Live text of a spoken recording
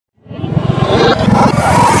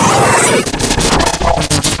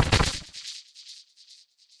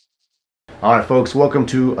All right, folks, welcome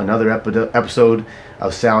to another episode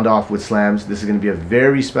of Sound Off with Slams. This is going to be a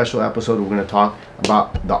very special episode. We're going to talk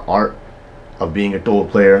about the art of being a tol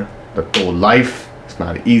player, the tol life. It's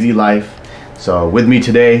not an easy life. So with me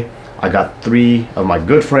today, I got three of my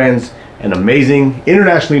good friends and amazing,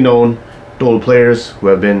 internationally known tol players who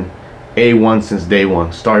have been A1 since day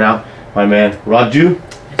one. Start out, my man, Raju.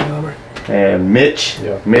 And Mitch.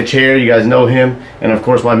 Yeah. Mitch here, you guys know him. And of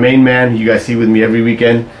course, my main man, you guys see with me every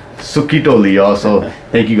weekend, Suki Toli. Also,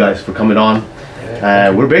 thank you guys for coming on.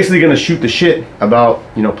 We're basically gonna shoot the shit about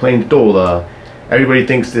playing the tol. Everybody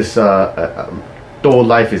thinks this tol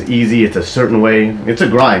life is easy. It's a certain way. It's a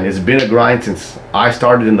grind. It's been a grind since I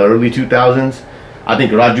started in the early 2000s. I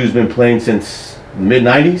think Raju's been playing since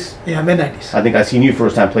mid-90s. Yeah, mid-90s. I think I seen you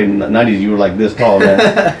first time playing in the 90s. You were like this tall,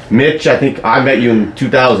 man. Mitch, I think I met you in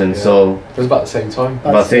 2000, yeah. So it was about the same time.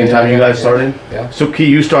 About the same time you guys started. Yeah. Suki,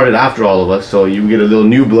 you started after all of us, so you get a little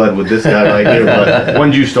new blood with this guy right here. But when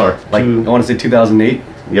did you start? Like I want to say 2008.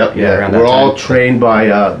 Yep. Yeah. We're all trained by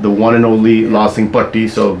the one and only Lasing Patti.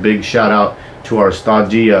 So big shout out to our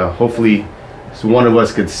Staji. Hopefully, one of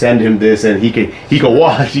us could send him this and he could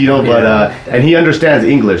watch, but and he understands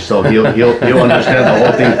English, so he'll understand the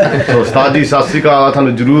whole thing. So Staji Sasika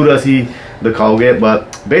Tana Durura si the Kauge.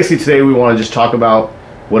 But basically today we want to just talk about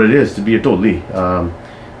what it is to be a toli,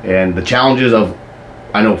 and the challenges of,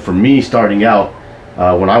 I know for me starting out,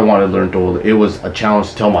 when I wanted to learn tol, it was a challenge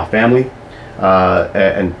to tell my family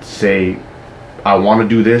and say I want to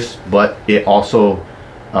do this, but it also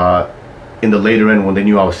in the later end, when they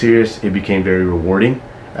knew I was serious, it became very rewarding.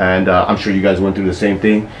 And I'm sure you guys went through the same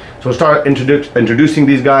thing. So we'll start introducing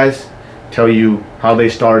these guys, tell you how they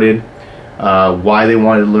started, why they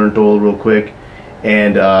wanted to learn tol real quick,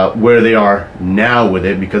 and where they are now with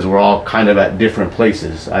it, because we're all kind of at different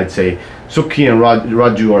places. I'd say Suki and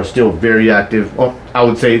Raju are still very active. Well, I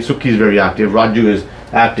would say Suki's very active, Raju is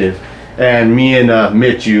active. And me and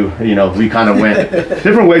Mitch, we kind of went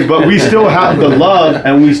different ways, but we still have the love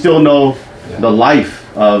and we still know the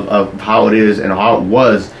life of how it is and how it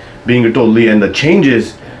was being a toli, and the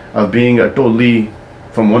changes of being a toli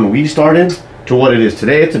from when we started to what it is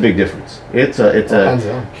today. It's a big difference. It's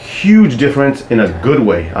a huge difference in a good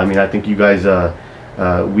way. I mean, I think you guys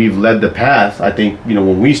we've led the path. I think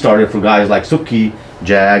when we started, for guys like Suki,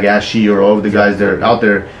 Jag, Ashi, or all the guys that are out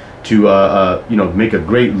there to make a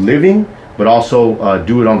great living, but also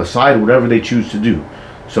do it on the side, whatever they choose to do.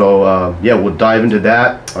 So yeah, we'll dive into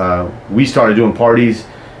that. We started doing parties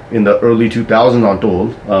in the early 2000s on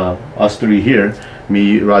tol, us three here,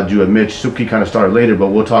 me, Raju, and Mitch. Suki kind of started later, but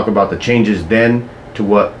we'll talk about the changes then to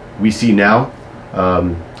what we see now,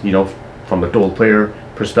 from the tol player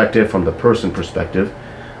perspective, from the person perspective.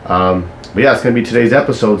 But yeah, it's going to be today's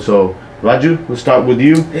episode. So Raju, we'll start with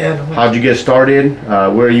you. Yeah. How'd you get started?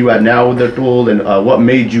 Where are you at now with the tol, and what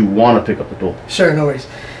made you want to pick up the tol? Sure, no worries.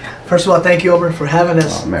 First of all, thank you, Ober, for having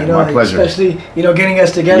us. Oh, man, my pleasure. Especially, getting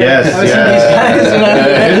us together. Yes, These guys,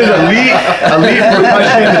 This is elite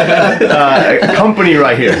percussion company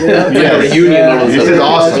right here. Yes. Reunion. This is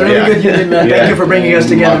awesome. It's a really good union, man. Thank you for bringing us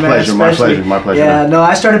together, my pleasure. Yeah, no,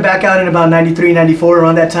 I started back out in about 93, 94,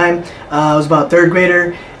 around that time. I was about third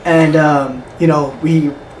grader, and,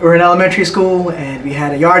 we were in elementary school, and we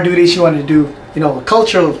had a yard duty. She wanted to do, a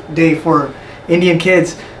cultural day for Indian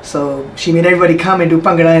kids. So she made everybody come and do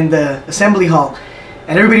Bhangra in the assembly hall.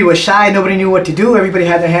 And everybody was shy, nobody knew what to do, everybody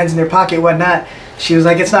had their hands in their pocket, whatnot. She was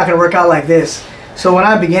like, it's not gonna work out like this. So when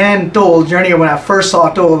I began tol journey, or when I first saw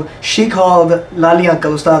tol, she called Lali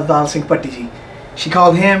Uncle, Ustad Lasing Patti ji. She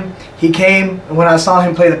called him, he came, and when I saw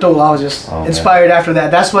him play the tol, I was just inspired after that.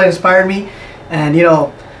 That's what inspired me. And he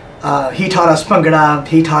taught us Bhangra,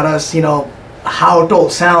 he taught us, how tol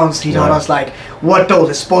sounds, he taught us like what tol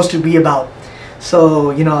is supposed to be about. So,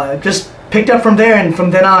 I just picked up from there, and from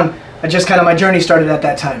then on, my journey started at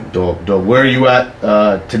that time. Dope. Where are you at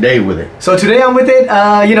today with it? So today I'm with it,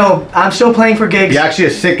 I'm still playing for gigs. You're actually a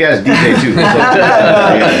sick-ass DJ too.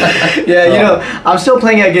 I'm still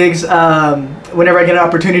playing at gigs whenever I get an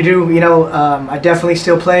opportunity to, I definitely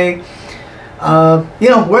still play.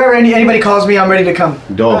 Wherever anybody calls me, I'm ready to come.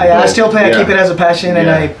 Dope. I still play, I keep it as a passion,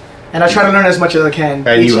 and I try to learn as much as I can.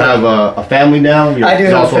 And you have a family now? I do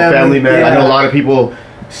have also a family man. Yeah. I know a lot of people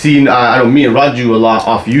seen, me and Raju a lot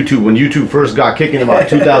off YouTube. When YouTube first got kicking about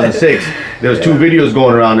 2006, there was two videos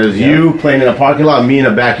going around. There's you playing in a parking lot, me in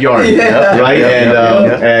a backyard, right?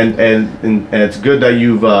 And it's good that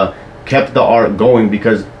you've kept the art going,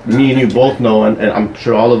 because me and you both know, and I'm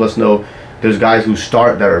sure all of us know, there's guys who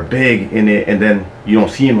start that are big in it, and then you don't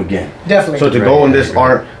see them again. Definitely. So to go in this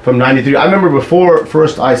art from '93, I remember before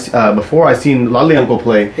I seen Lali Uncle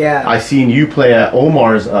play. Yeah. I seen you play at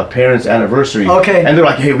Omar's parents' anniversary. Okay. And they're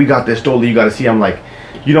like, "Hey, we got this tola, you got to see." I'm like,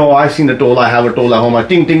 you know, I've seen the tola, I have a tola at home. I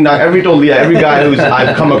ting ting. Now every tola, every guy who's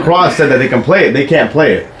I've come across said that they can play it. They can't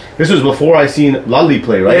play it. This was before I seen Lali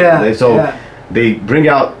play, right? Yeah. So. Yeah. They bring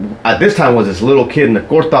out, at this time was this little kid in the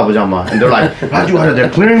kurta pajama, and they're like, Raju, they're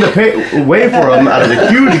clearing the way for him out of the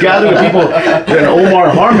huge gathering of people. And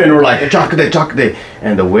Omar Harmon were like, chakade.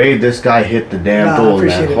 And the way this guy hit the damn toll,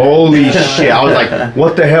 man, holy shit. I was like,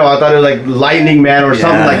 what the hell? I thought it was like Lightning Man or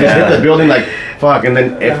something, like just hit the building, like, fuck. And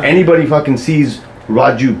then if anybody fucking sees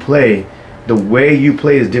Raju play, the way you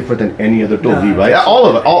play is different than any other Toli, right?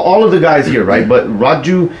 All of the guys here, right? But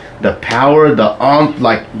Raju, the power, the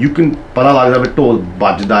like you can,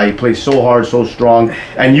 he plays so hard, so strong,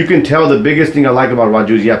 and you can tell. The biggest thing I like about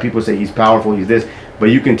Raju is, people say he's powerful, he's this, but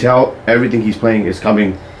you can tell everything he's playing is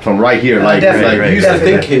coming from right here, you used to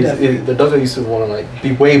think the Dodo used to want to like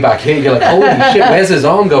be way back here. You're like, holy shit, where's his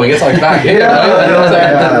arm going? It's like back here. Right?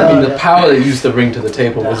 And I mean, the power that he used to bring to the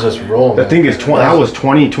table was just raw. The thing is, that was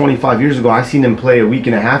 25 years ago. I seen him play a week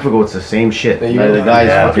and a half ago. It's the same shit. The guy's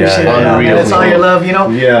fucking unreal. That's all your love, you know.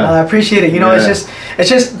 Yeah, I appreciate it. You know, it's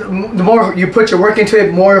just the more you put your work into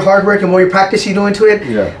it, more hard work and more you practice you do into it.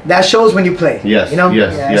 Yeah. That shows when you play. Yes. You know.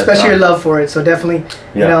 Yes. Especially your love for it. So definitely,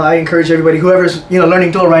 you know, I encourage everybody, whoever's learning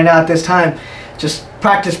Dul right now at this time, just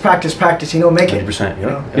practice. You know, make it.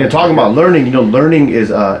 100%. Yeah. Talking about learning, learning is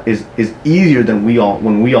easier than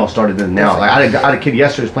when we all started than now. Like I had a kid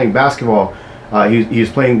yesterday who's playing basketball. He was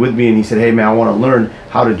playing with me and he said, "Hey man, I want to learn.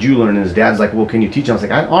 How did you learn?" And his dad's like, "Well, can you teach?" I was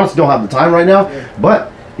like, "I honestly don't have the time right now."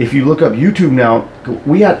 But if you look up YouTube now,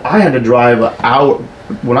 I had to drive an hour.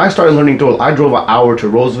 When I started learning Dul, I drove an hour to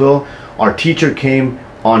Roseville. Our teacher came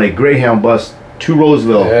on a Greyhound bus to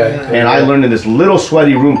Roseville, and I learned in this little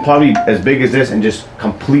sweaty room, probably as big as this, and just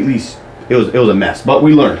completely, it was a mess. But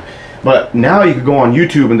we learned. But now you could go on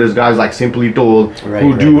YouTube and there's guys like Simply Dul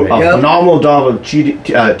who do a phenomenal job of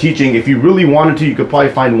teaching. If you really wanted to, you could probably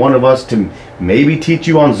find one of us to maybe teach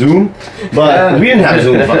you on Zoom. But we didn't have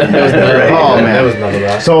Zoom. Oh man, there was none of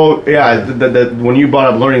that. So yeah, when you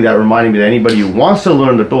brought up learning, that reminded me that anybody who wants to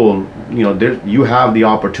learn the Dul, you have the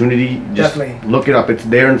opportunity. Just look it up. It's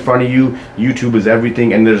there in front of you. YouTube is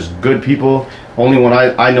everything, and there's good people. Only one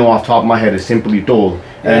I know off the top of my head is Simply Dul.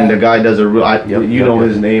 And the guy does know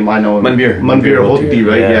his name. I know him. Manvir Hoti,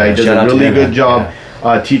 right? Yeah, he does a really good job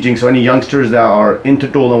teaching. So any youngsters that are into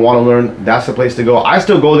Dul and want to learn, that's the place to go. I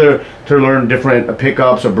still go there to learn different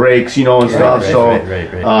pickups or breaks, and stuff.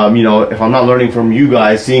 If I'm not learning from you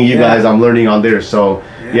guys, seeing you guys, I'm learning on there. So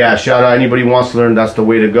shout out anybody who wants to learn. That's the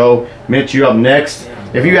way to go. Mitch, you're up next.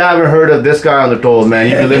 If you haven't heard of this guy on the Dul, man,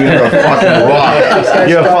 you've been living under a fucking rock.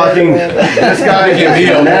 You're fucking, this guy can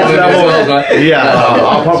be a next level. Yeah,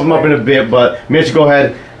 I'll pump him up in a bit, but Mitch, go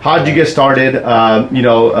ahead. How'd you get started?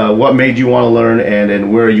 What made you want to learn,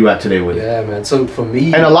 and where are you at today with it? Yeah, man. So for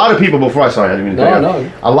me, and a lot of people before I didn't mean to tell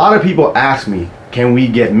you. A lot of people ask me, can we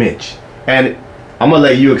get Mitch? And I'm gonna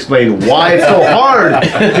let you explain why it's so hard to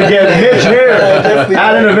get Mitch here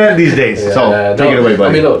at an event these days. So take it away,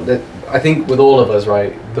 buddy. I mean, look, I think with all of us,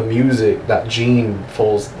 right, the music, that gene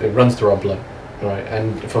it runs through our blood, right?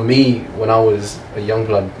 And for me, when I was a young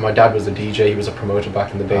blood, my dad was a DJ, he was a promoter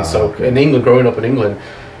back in the day. In England, growing up in England,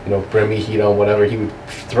 Bremi, Hito, whatever, he would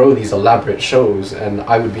throw these elaborate shows and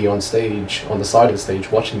I would be on stage, on the side of the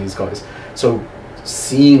stage, watching these guys. So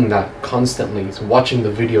seeing that constantly, watching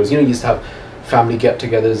the videos, you used to have family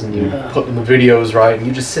get-togethers and you put in the videos, right, and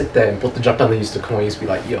you just sit there and put the drop down. They used to come on, you used to be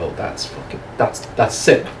like, yo, that's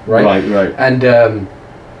sick, right? Right. And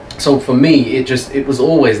so for me, it was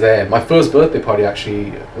always there. My first birthday party,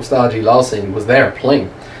 actually, Ustadji Lal Singh was there playing.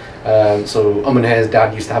 So Aman Hair's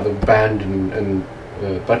dad used to have a band and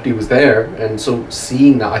Bhatti was there, and so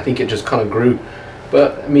seeing that, I think it just kind of grew.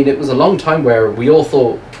 But I mean, it was a long time where we all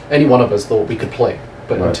thought, any one of us thought we could play,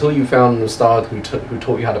 but until you found an Ustad who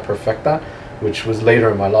taught you how to perfect that, which was later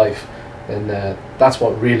in my life, and that's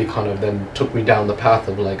what really kind of then took me down the path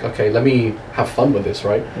of like, okay, let me have fun with this,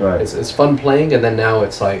 right? It's fun playing, and then now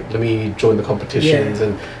it's like, let me join the competitions,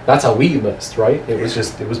 and that's how we missed, right?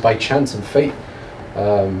 It was by chance and fate.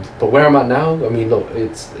 But where I'm at now, I mean, look,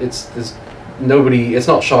 there's nobody, it's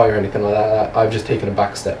not shy or anything like that. I've just taken a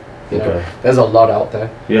back step. There's a lot out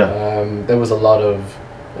there. There was a lot of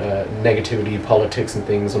negativity, politics and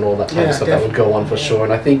things and all that type of stuff that would go on for sure,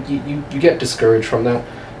 and I think you get discouraged from that.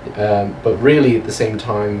 But really, at the same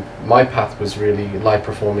time, my path was really live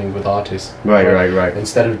performing with artists. Right.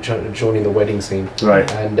 Instead of joining the wedding scene.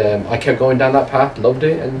 Right. And I kept going down that path, loved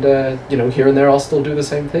it, and here and there I'll still do the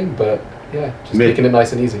same thing. But yeah, just taking it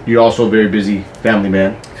nice and easy. You're also a very busy family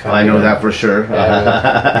man. I know that for sure.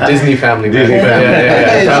 Disney family man. Disney family.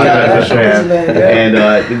 Yeah. Family man for sure.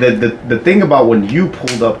 And the thing about when you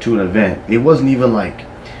pulled up to an event, it wasn't even like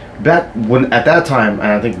back when at that time, and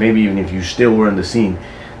I think maybe even if you still were in the scene,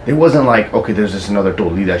 it wasn't like, okay, there's just another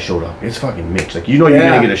Toli that showed up. It's fucking Mitch. Like, you're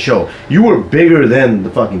gonna get a show. You were bigger than the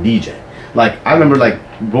fucking DJ. Like, I remember like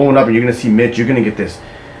growing up and you're gonna see Mitch, you're gonna get this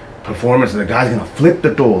performance and the guy's gonna flip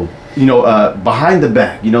the Tol, behind the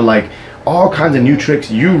back, like all kinds of new tricks.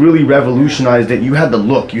 You really revolutionized it. You had the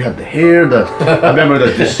look, you had the hair, I remember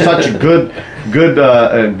just such a good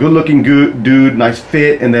looking dude, nice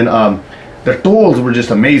fit, and then the Tols were just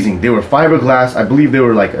amazing. They were fiberglass. I believe they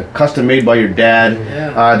were like custom made by your dad.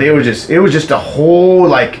 Yeah. It was just a whole,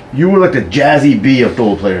 like, you were like the Jazzy B of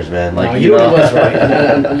Tol players, man. Like, you know what it was, right?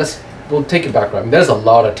 And we'll take it back, right? I mean, there's a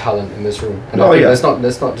lot of talent in this room, and I think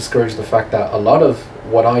let's not discourage the fact that a lot of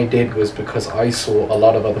what I did was because I saw a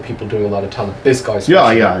lot of other people doing a lot of talent. This guy's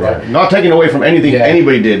right? Not taking away from anything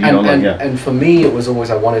anybody did, and for me, it was always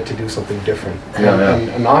I wanted to do something different.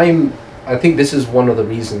 And I think this is one of the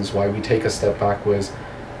reasons why we take a step back was,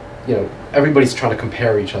 everybody's trying to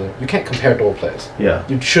compare each other. You can't compare Tol players. Yeah.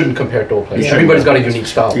 You shouldn't compare Tol players. Yeah. Everybody's got a unique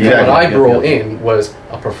style. Yeah. What I brought in was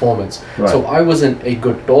a performance. Right. So I wasn't a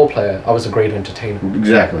good Tol player. I was a great entertainer.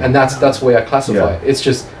 Exactly. And that's the way I classify it. It's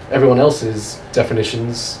just everyone else's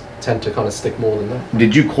definitions tend to kind of stick more than that.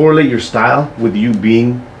 Did you correlate your style with you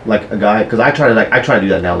being like a guy? Because I try to do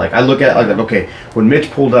that now. Like, I look at like, okay, when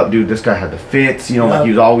Mitch pulled up, dude, this guy had the fits. Like, he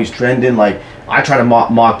was always trending. Like, I try to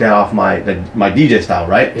mock that off my DJ style,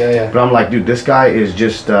 right? Yeah. But I'm like, dude, this guy is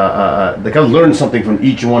just like, I learned something from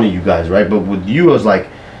each one of you guys, right? But with you, it was like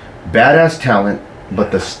badass talent,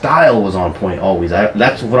 but the style was on point always.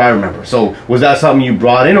 That's what I remember. So was that something you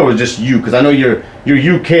brought in, or was it just you? Because I know you're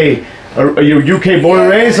UK. You're UK born and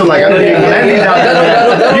raised, so like I don't think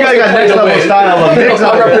you guys got next level style.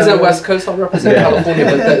 I'll represent West Coast. I'll represent California,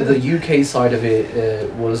 but the UK side of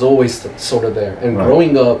it was always sort of there. And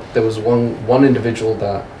growing up, there was one individual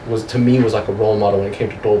that was to me was like a role model when it came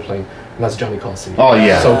to Tol playing, and that's Johnny Carsey. Oh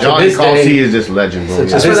yeah, so Johnny Carsey is just legend, bro.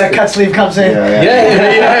 That's where that cut sleeve comes in.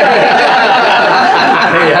 Hey,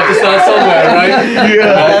 you had to start somewhere,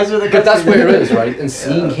 right? But that's where it is, right? And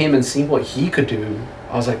seeing him and seeing what he could do,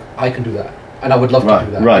 I was like, I can do that, and I would love to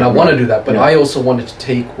do that, and I want to do that. But I also wanted to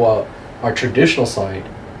take what our traditional side,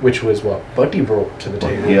 which was what Buddy brought to the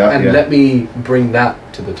table, and let me bring that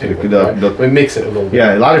to the table. We mix it a little bit.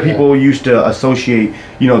 Yeah, a lot of people used to associate.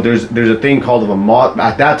 There's a thing called a mod.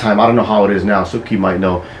 At that time, I don't know how it is now. Suki might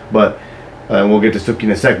know, but we'll get to Suki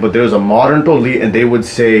in a sec. But there was a modern Toli, and they would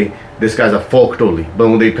say this guy's a folk Toli. But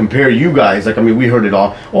when they compare you guys, like, I mean, we heard it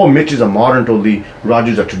all. Oh, Mitch is a modern Toli,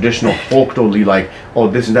 Roger's a traditional folk Toli, like, oh,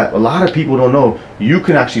 this and that. A lot of people don't know you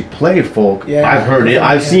can actually play folk. I've heard it,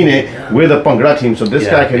 I've seen it with a Pangra team, so this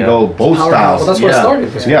guy can go both styles. Well, that's where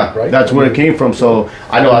it started. Right? That's where it came from. So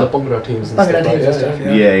I know the Pangra teams and stuff.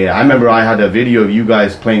 Yeah. I remember I had a video of you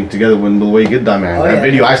guys playing together with Mulway Gidda, man. That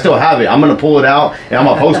video, I still have it. I'm gonna pull it out and I'm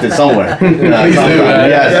gonna post it somewhere. Please do,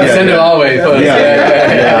 send it our way first.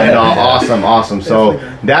 Awesome. So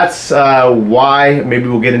that's why, maybe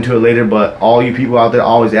we'll get into it later, but all you people out there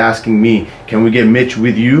always asking me, can we get Mitch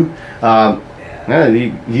with you?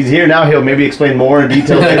 He's here now. He'll maybe explain more in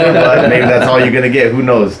detail later, but maybe that's all you're gonna get. Who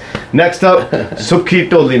knows? Next up, Suki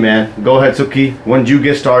Toli, man. Go ahead, Suki. When did you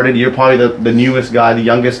get started? You're probably the newest guy, the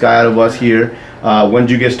youngest guy out of us here. When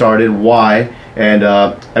did you get started? Why? And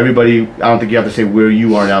everybody, I don't think you have to say where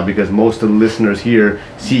you are now, because most of the listeners here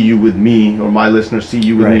see you with me, or my listeners see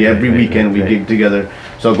you with me every weekend. We gig together.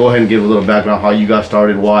 So go ahead and give a little background how you got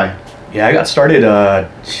started. Why? Yeah, I got started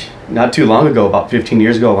not too long ago, about 15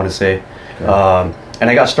 years ago, I want to say. Okay. And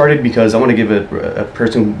I got started because I want to give a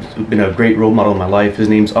person who's been a great role model in my life. His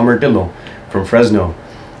name's Amar Dillo from Fresno.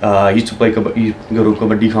 He used to go to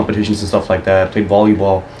kabaddi competitions and stuff like that, played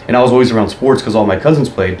volleyball. And I was always around sports because all my cousins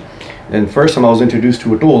played. And the first time I was introduced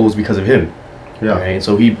to a Tol was because of him. Yeah. Right? And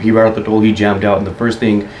so he brought out the Tol, he jammed out, and the first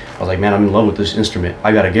thing, I was like, man, I'm in love with this instrument.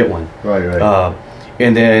 I got to get one. Right.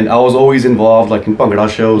 And then I was always involved, like, in Bhangra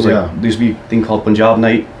shows. Like, there used to be a thing called Punjab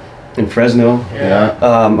Night in Fresno. Yeah.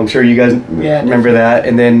 I'm sure you guys remember that.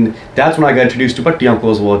 And then that's when I got introduced to Bhatti Uncle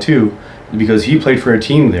as well too, because he played for a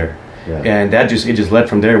team there. Yeah. And it just led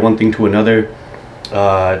from there, one thing to another.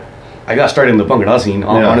 I got started in the Bhangra scene, Yeah.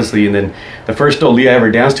 honestly, and then the first Doli I ever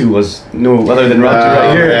danced to was no other than Raju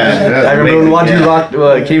right here. Yeah, I remember when amazing. Raju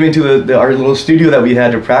rocked, came into our little studio that we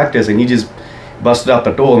had to practice, and he just busted out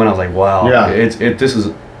the Dol, and I was like, wow, Yeah. this is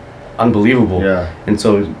unbelievable. Yeah. And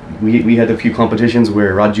so we had a few competitions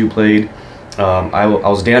where Raju played. I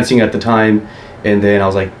was dancing at the time, and then I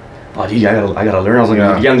was like, Padi, I gotta learn. I was like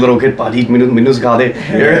Yeah. a young little kid, Padi, minus gade.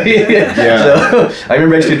 Yeah. So I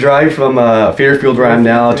remember I used to drive from Fairfield where I am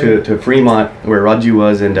now to Fremont where Raju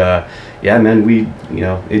was, and yeah, man,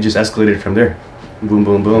 it just escalated from there. Boom,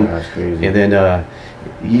 boom, boom. That's crazy. And then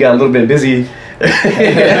he got a little bit busy.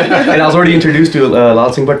 And I was already introduced to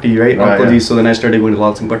Lal Singh Bhatti, right? Right, Uncle yeah. Ji, so then I started going to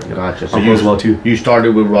Lal Singh Bhatti. Gotcha. So Uncle as well too. You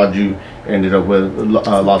started with Raju, ended up with lots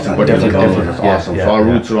of Definitely, That's definitely. awesome. Yeah, So our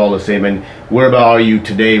yeah. roots are all the same. And where about are you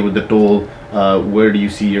today with the Dol? Where do you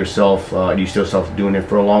see yourself? Do you still yourself doing it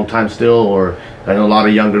for a long time still? Or I know a lot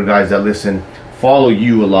of younger guys that listen follow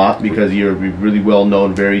you a lot because you're really well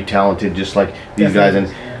known, very talented, just like these guys. And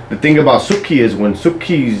the thing about Sukhi is when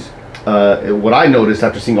Sukhi's what I noticed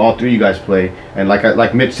after seeing all three of you guys play, and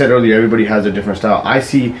like Mitch said earlier, everybody has a different style. I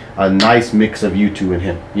see a nice mix of you two and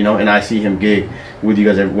him, and I see him gig with you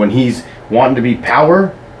guys. When he's wanting to be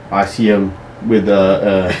power, I see him with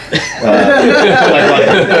but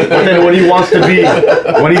then when he wants to be,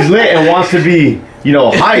 when he's lit and wants to be,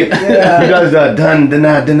 hype, he does the dun dun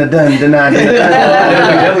dun dun dun dun dun.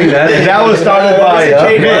 Definitely that. That was started by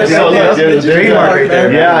Mitch. So That's the trademark right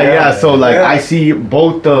there. yeah. So I see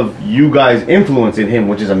both of you guys influencing him,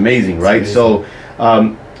 which is amazing, right? So,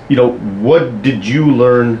 what did you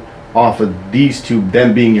learn off of these two,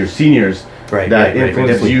 them being your seniors, that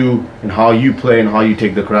influenced definitely. you and how you play and how you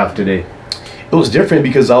take the craft today? It was different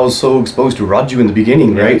because I was so exposed to Raju in the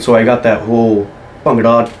beginning, Yeah. right? So I got that whole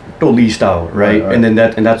Bhangra Doli style, right? Right. And then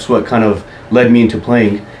that's what kind of led me into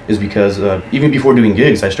playing, is because even before doing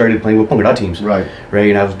gigs, I started playing with Bhangra teams, Right. right?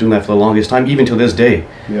 And I was doing that for the longest time, even to this day,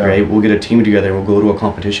 Yeah. right? We'll get a team together and we'll go to a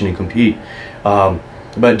competition and compete.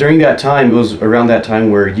 But during that time, it was around that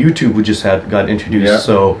time where YouTube would just have got introduced. Yeah.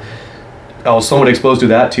 So I was somewhat exposed to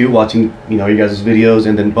that too, watching you guys' videos,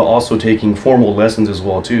 and then but also taking formal lessons as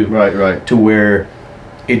well too. Right. To where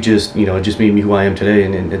it just it just made me who I am today,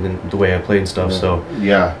 and the way I play and stuff. So,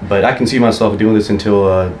 Yeah. but I can see myself doing this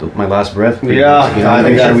until my last breath. Yeah, I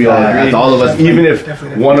think I'm we all agree. Definitely. All of us, even if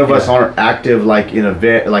Definitely. one of us aren't active, like in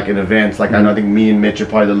events, like I know, I think me and Mitch are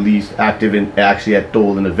probably the least active in actually at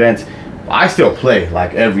Dole in events. I still play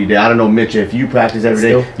like every day. I don't know, Mitch, if you practice every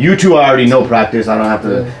day. Still. You two, I already know practice. I don't have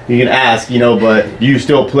to. You can ask, but you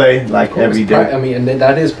still play like every day. I mean, and then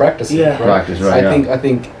that is practicing. Yeah. Right? Practice, right, I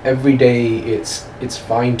think every day it's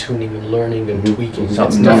fine tuning and learning and tweaking.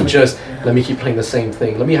 Something It's not new. just let me keep playing the same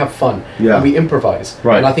thing. Let me have fun. Yeah. And we improvise.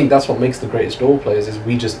 Right. And I think that's what makes the greatest Dole players is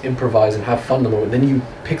we just improvise and have fun the moment. Then you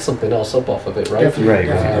pick something else up off of it, right? Definitely, Right,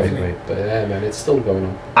 definitely. right. But yeah, man, it's still going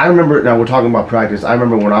on. I remember, now we're talking about practice. I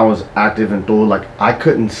remember when I was active in Dole, like I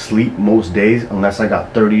couldn't sleep most days unless I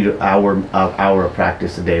got 30 hour of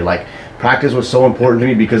practice a day. Like practice was so important to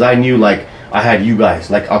me because I knew like I had you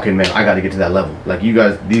guys. Like, okay, man, I got to get to that level. Like these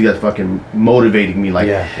guys fucking motivating me. Like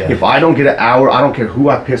Yeah. if I don't get an hour, I don't care who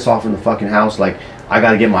I piss off in the fucking house. Like I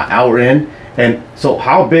got to get my hour in. And so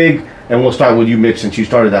how big, and we'll start with you, Mitch, since you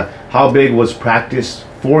started that. How big was practice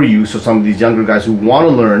for you? So some of these younger guys who want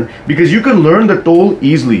to learn, because you can learn the Dole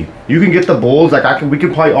easily. You can get the bowls. Like we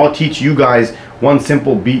can probably all teach you guys one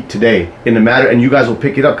simple beat today in the matter, and you guys will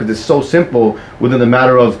pick it up because it's so simple within the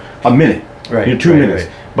matter of a minute, Right, 2 right, minutes.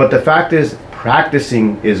 right. But the fact is,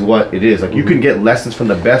 practicing is what it is. Like you can get lessons from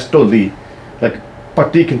the best Doli. Like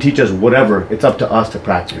Patti can teach us whatever. It's up to us to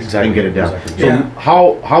practice Exactly, and get it down. exactly. So Yeah.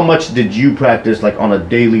 how much did you practice like on a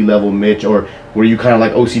daily level, Mitch, or were you kind of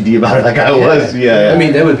like OCD about it like I was? Yeah. I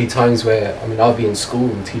mean, there would be times where I'd be in school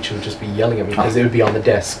and the teacher would just be yelling at me because they would be on the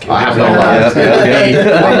desk. I have It would no be like,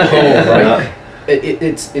 idea. I'm home, right?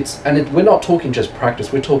 Yeah. We're not talking just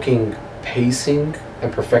practice. We're talking pacing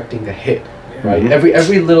and perfecting a hit, right? Mhm.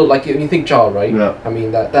 Every little, like when you think jaw, right? Yeah. I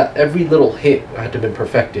mean that every little hit had to have been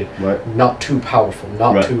perfected. Right. Not too powerful,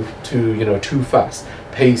 not Right. too fast.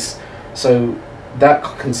 Pace. So that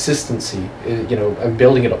consistency, and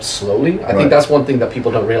building it up slowly. I Right. think that's one thing that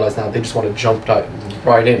people don't realize now. They just want to jump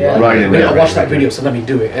right in. Yeah. Right in, Wait, yeah, I watched right, that video, so let me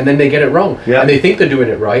do it, and then they get it wrong. Yeah. And they think they're doing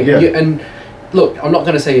it right. Yeah. And look, I'm not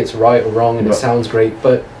going to say it's right or wrong, and Right. it sounds great,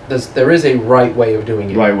 but there is a right way of doing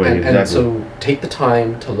it. Right way, and exactly. so take the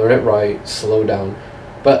time to learn it right, slow down.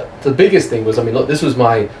 But the biggest thing was, look, this was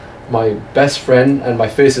my best friend and my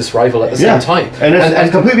fiercest rival at the Yeah. same time. And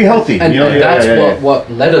it's completely healthy. And, you know? and that's yeah. what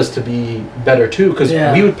led us to be better too, because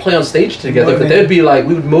Yeah. we would play on stage together, but Motivate. they'd be like,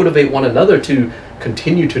 we would motivate one another to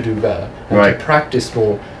continue to do better and Right. to practice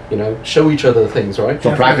more. You know, show each other things, right?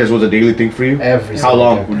 So practice was a daily thing for you? Every How single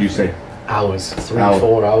long day. would you say? Hours, 3, Hour.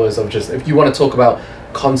 4 hours of just. If you want to talk about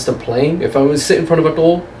constant playing, if I was sitting in front of a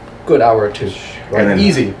door, good hour or 2, right? And then-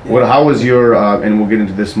 Easy. What? How was your? And we'll get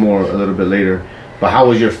into this more a little bit later. But how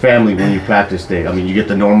was your family when you practiced day? I mean, you get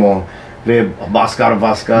the normal, Vascara.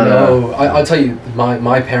 No, I'll tell you,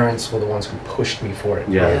 my parents were the ones who pushed me for it.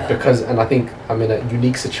 Yeah. Right? Because, and I think I'm in a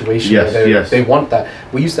unique situation Yes, where yes. they want that.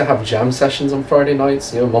 We used to have jam sessions on Friday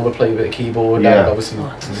nights. You know, Mum would play with a keyboard. Yeah. Dad obviously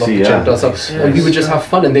loved See, the yeah. jam stuff. And we would just have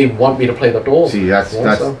fun, and they want me to play the door. See, that's Yeah,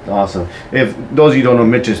 that's so- awesome. If those of you don't know,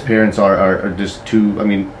 Mitch's parents are just two. I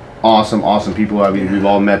mean, awesome people. I mean, we've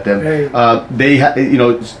all met them. Right. They,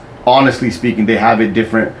 honestly speaking, they have it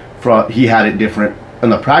different. He had it different in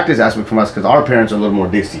the practice aspect from us because our parents are a little more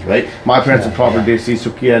desi, right? My parents are proper desi.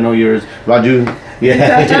 Suki, I know yours. Raju,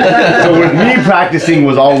 yeah. So with me practicing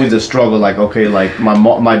was always a struggle. Like, okay, like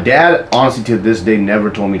my dad, honestly, to this day, never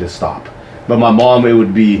told me to stop. But my mom, it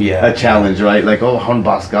would be a challenge, right? Like, oh, hun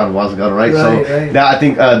basgar, right? So Right. that I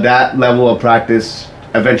think that level of practice,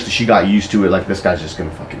 eventually she got used to it. Like, this guy's just gonna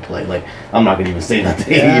fucking play. Like, I'm not gonna even say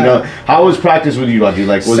nothing. Yeah. You know, how was practice with you, Raju?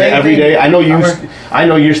 Like, was it Same every thing. day? I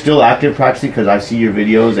know you're still active practicing because I see your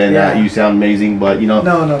videos and Yeah. you sound amazing. But No,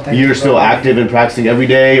 thank you're you. still active in practicing every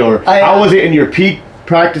day. Or how was it in your peak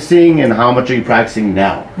practicing, and how much are you practicing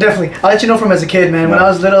now? Definitely. I'll let you know from as a kid, man. When I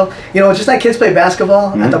was little, just like kids play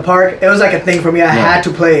basketball at the park, it was like a thing for me. I had to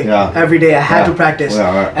play every day. I had to practice.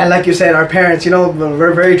 Yeah, right. And like you said, our parents,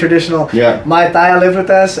 we're very traditional. Yeah. My Thaya lived with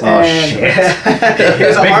us, and shit. he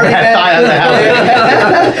was an Big army bad Thaya in the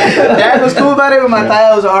man. Dad was cool about it, but my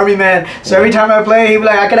Thaya was an army man. So every time I play, he'd be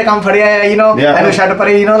like, "I could come for you," Yeah. and shut up,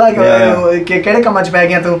 like, "Kede kam much bag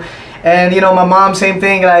tu?" And my mom, same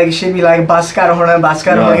thing. Like she'd be like, "Baskar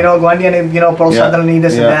hona, Guandian, Pulsadalni,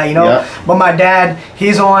 this and that, Yeah. But my dad,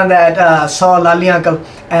 he's the one that saw Lali uncle,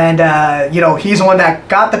 and he's the one that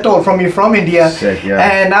got the toll from me from India. Sick, yeah.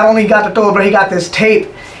 And not only got the toll, but he got this tape.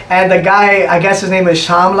 And the guy, I guess his name is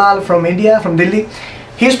Shamlal from India, from Delhi.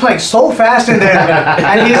 He's playing so fast in there,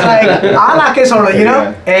 and he's like, "I like it,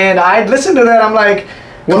 Yeah. And I'd listen to that. I'm like,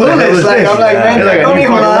 What the hell clueless. is Like this? I'm like, Yeah. man, You're like, don't you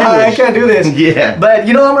even fucking I language. can't do this. Yeah. But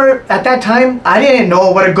Amar, at that time, I didn't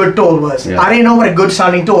know what a good toll was. Yeah. I didn't know what a good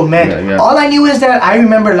sounding toll meant. Yeah, yeah. All I knew is that I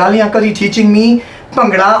remember Lali Uncle Ji teaching me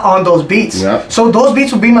Bhangra on those beats. Yeah. So those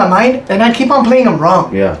beats would be in my mind, and I'd keep on playing them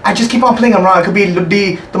wrong. Yeah. I just keep on playing them wrong. It could be Luddi,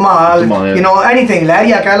 Tamal, Tamal, yeah. anything,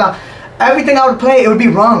 Laria, Kaila. Everything I would play, it would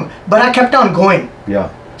be wrong. But I kept on going. Yeah.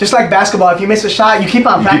 Just like basketball, if you miss a shot, you keep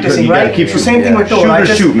on You keep- practicing, you gotta right? keep So shooting. same thing Yeah. with toll. Shoot I or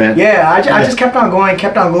just, shoot, man. Yeah, I just kept on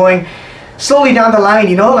going. Slowly down the line,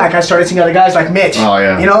 like I started seeing other guys like Mitch. Oh,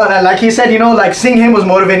 yeah. And like he said, like seeing him was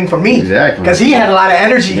motivating for me. Exactly. Because he had a lot of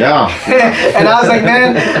energy. Yeah. And I was like,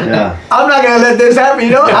 man, Yeah. I'm not gonna let this happen.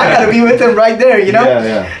 I gotta be with him right there. Yeah,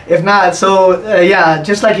 yeah. If not, so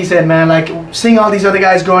just like he said, man, like seeing all these other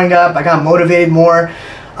guys growing up, I got motivated more.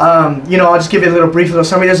 I'll just give you a little brief little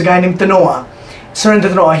summary. There's a guy named Tanoa. Surinder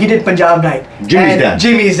Tanoa. He did Punjab Night. Jimmy's And dad.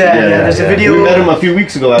 Jimmy's dad. Yeah, there's a video. We met him a few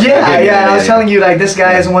weeks ago. after Yeah, I did it. I was telling you, like, this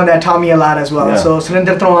guy is the one that taught me a lot as well. Yeah. So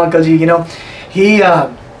Surinder Tanoa Uncle Ji,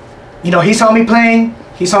 he saw me playing.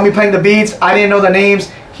 He saw me playing the beats. I didn't know the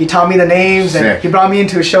names. He taught me the names, and Sick. he brought me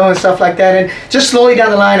into a show and stuff like that. And just slowly down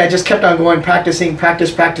the line, I just kept on going, practicing,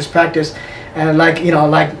 practice. And like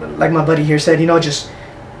my buddy here said, just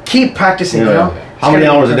keep practicing. Yeah. How many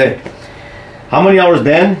hours a day? How many hours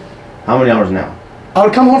then? How many hours now? I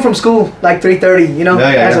would come home from school like 3:30,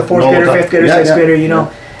 as a fourth Normal grader, time. fifth grader, Yeah, sixth yeah. grader,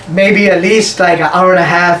 maybe at least like an hour and a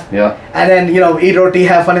half. Yeah. And then, eat roti,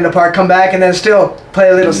 have fun in the park, come back, and then still play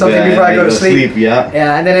a little something before I go to sleep. Yeah.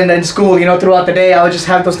 Yeah, and then in school, throughout the day, I would just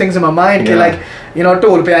have those things in my mind. Yeah. Like,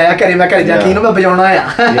 tool pe aaya kare, main kare jaake, Yeah. main bajauna aaya.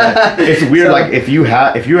 Yeah. It's weird, So- like if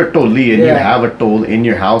you're a toli and you Yeah. have a toll in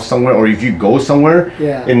your house somewhere, or if you go somewhere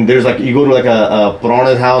Yeah. and there's like you go to like a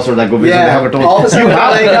Purana's house or like go visit, Yeah. they have a toll. All of a sudden, You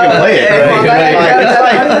have to like, fucking play it. yeah, Right? come on, Like,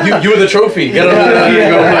 man. it's like You're the trophy. Get on you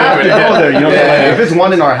the have to go there. Yeah. Like, if it's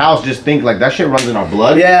one in our house, just think like that shit runs in our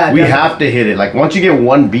blood. Yeah, we definitely. have to hit it. Like once you get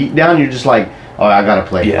one beat down, you're just like, oh, I gotta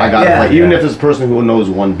play. Yeah. I gotta Yeah. play. Even Yeah. if it's a person who knows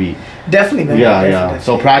one beat. Definitely, man. Yeah, Definitely. yeah.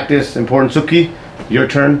 So practice important. Suki, your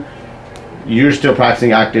turn. You're still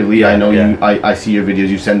practicing actively. I know Yeah. you. I see your videos.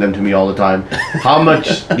 You send them to me all the time. How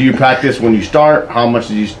much do you practice when you start? How much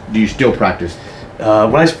do you still practice?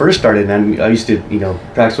 When I first started, man, I used to,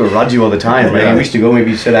 practice with Raju all the time, right? Yeah. We used to go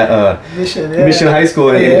maybe sit at Mission, Mission High School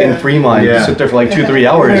in Yeah. Fremont. Yeah. Sit there for like 2-3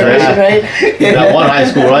 hours, Yeah. right? Right? That one high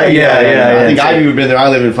school, right? Yeah, I think yeah. I've even been there. I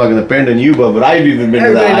live in fucking the Panda Yuba, but I've even been to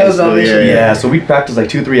that Everybody high knows school. all this Yeah, shit. yeah. Yeah, so we practiced like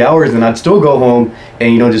 2-3 hours, and I'd still go home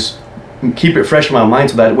and just keep it fresh in my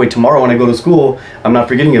mind so that way tomorrow when I go to school, I'm not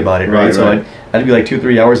forgetting about it, right? Right, So right. I'd be like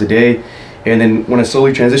 2-3 hours a day. And then when I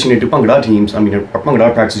slowly transitioned into Bhangra teams, I mean, our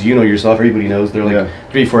Bhangra practices, you know yourself, everybody knows, they're like Yeah.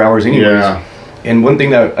 3-4 hours anyways. Yeah. And one thing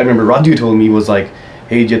that I remember Raju told me was like,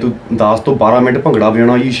 hey, je tu 10 to 12 minute Bhangra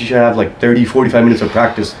bana, you should have like 30-45 minutes of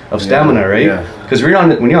practice of stamina, right? Yeah. Because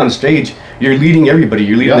when you're on stage, you're leading everybody.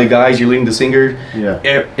 You're leading Yeah. the guys, you're leading the singer. Yeah.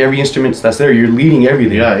 Every instrument that's there, you're leading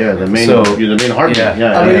everything. Yeah, the main, So, you're the main heartbeat. yeah.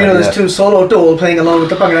 Yeah, I mean, yeah. you know, yeah. this too, solo duel playing along with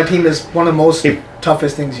the Bhangra team is one of the most If-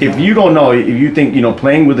 toughest things. If you don't know, if you think, you know,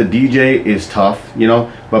 playing with a DJ is tough, you know,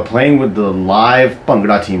 but playing with the live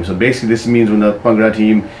Bhangra team, so basically this means when the Bhangra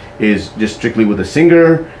team is just strictly with a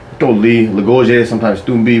singer, totally, Lagoje, sometimes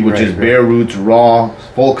Tumbi, which Right, is right. bare roots, raw,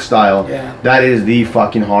 folk style, Yeah. that is the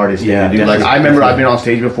fucking hardest Yeah, thing to do. Like, definitely, I remember I've definitely. been on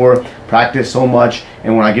stage before, practiced so much,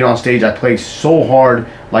 and when I get on stage, I play so hard,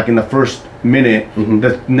 like in the first minute,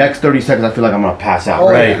 the next 30 seconds, I feel like I'm gonna pass out. Oh,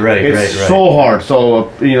 Right, right, It's right, right. so hard. So,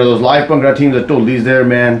 you know, those live Bhangra teams that Toli's there,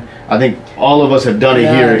 man. I think all of us have done it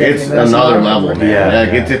Yeah, here. definitely. It's That's another a lot of level, work. man. Yeah,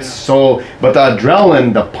 Like, yeah. It's so, but the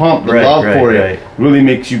adrenaline, the pump, the Right, love right, for it right. really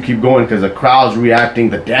makes you keep going because the crowd's reacting,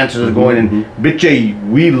 the dancers are going, and bitche,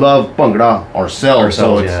 we love Bhangra ourselves,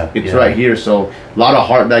 so Ourselves, it's, yeah, it's yeah. right here. So a lot of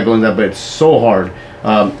heart that goes in that, but it's so hard.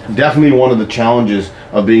 Definitely one of the challenges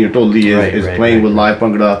of being a Toli Right, is right, playing right, with live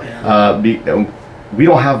Bhangra. We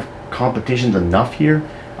don't have competitions enough here,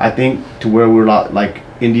 I think, to where we're not like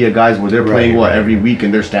India guys where they're playing Right, right, every week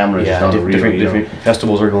and their stamina is just Yeah, unreal. different, you know? different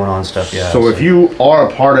festivals are going on and stuff, yeah. So if you are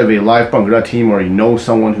a part of a live Bhangra team or you know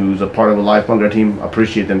someone who's a part of a live Bhangra team,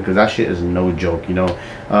 appreciate them because that shit is no joke, you know.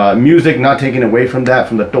 Music, not taking away from that,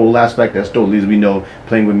 from the Tol aspect, as Tolis we know,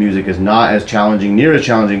 playing with music is not as challenging, near as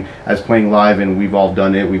challenging as playing live, and we've all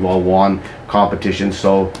done it, we've all won competitions,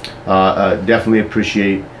 so definitely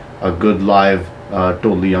appreciate a good live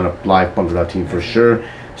Toli on a live Bhangra team for sure.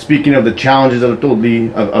 Speaking of the challenges of a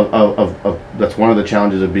Toli, of that's one of the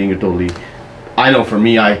challenges of being a Toli. I know for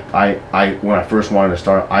me, I when I first wanted to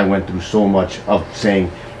start, I went through so much of saying,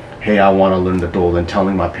 hey, I want to learn the Tol, and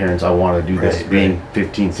telling my parents I want to do this, Right, being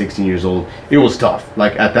 15, 16 years old. It was tough.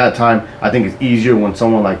 Like at that time, I think it's easier when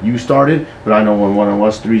someone like you started, but I know when one of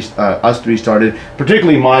us three started,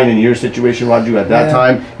 particularly mine in your situation, Raju, at that Yeah.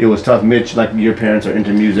 time, it was tough. Mitch, like your parents are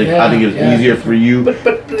into music. I Yeah, think it was yeah. easier for you. But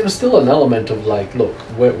it was still an element of like, look,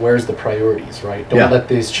 where's the priorities, right? Don't Yeah. let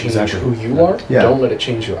this change Exactly. who you are. Yeah. Don't let it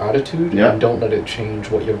change your attitude. Yeah. And don't let it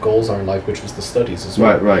change what your goals are in life, which was the studies as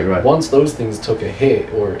well. Right. Once those things took a hit,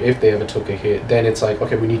 or if they ever took a hit, then it's like,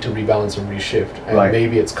 okay, we need to rebalance and reshift. And Right.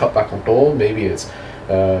 maybe it's cut back on door, maybe it's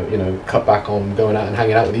cut back on going out and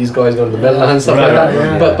hanging out with these guys, going to the Midland and stuff Right, like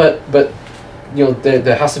that. right, But you know,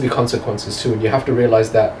 there has to be consequences too, and you have to realize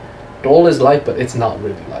that all is life, but it's not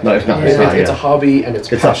really life. No, it's not. It's not, It's a yeah. hobby and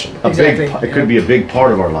it's It's passion. a Exactly. big. It could be a big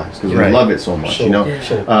part of our lives because we Right. love it so much. Sure. You know. Yeah.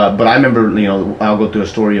 Sure. But I remember, you know, I'll go through a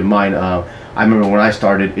story of mine. I remember when I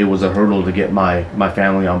started, it was a hurdle to get my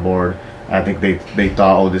family on board. I think they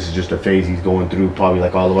thought, oh, this is just a phase he's going through, probably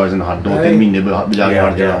like all of us. And don't Right. think me, Yeah,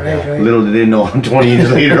 right. little did they know, 20 years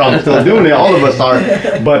later, I'm still doing it. All of us are.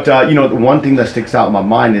 But you know, the one thing that sticks out in my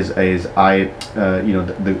mind is I, you know,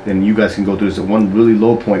 and you guys can go through this. One really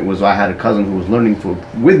low point was I had a cousin who was learning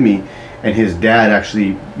with me, and his dad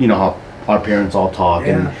actually, you know how our parents all talk,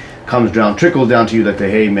 and trickles down to you that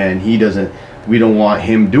hey man, we don't want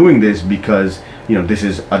him doing this because you know this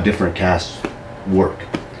is a different caste work,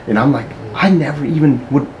 and I'm like, I never even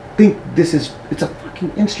would think it's a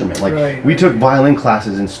fucking instrument. Like Right, we right, took violin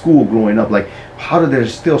classes in school growing up. Like how do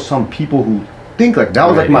there's still some people who think like that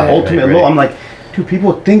was like Right, my right, ultimate right, low. right. I'm like, dude,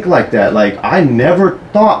 people think like that. Like I never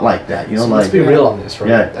thought like that. You know, So like let's be real on this, right?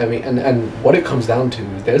 Yeah. I mean, and what it comes down to,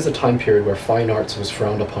 there's a time period where fine arts was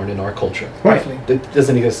frowned upon in our culture. Right. Definitely. It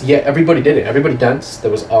doesn't exist. Yeah, everybody did it. Everybody danced.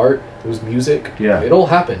 There was art. There was music. Yeah. It all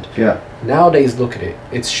happened. Yeah. Nowadays, look at it.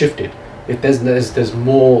 It's shifted. There's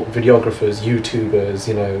more videographers, YouTubers,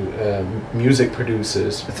 you know, music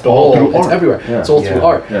producers. It's all through It's art. everywhere. Yeah. It's all through Yeah.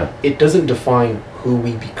 art. Yeah. It doesn't define who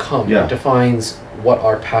we become. Yeah. It defines what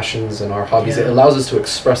our passions and our hobbies. Yeah. It allows us to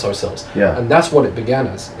express ourselves. Yeah. And that's what it began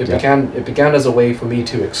as. Yeah. It began as a way for me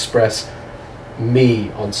to express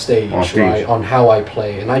me on stage, On stage. right? On how I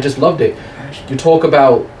play. And I just loved it. You talk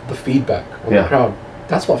about the feedback on Yeah. the crowd.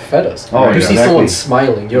 That's what fed us. Oh, you yeah, see exactly. someone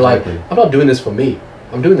smiling, you're Exactly. like, I'm not doing this for me.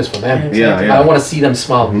 I'm doing this for them. Yeah, yeah. I want to see them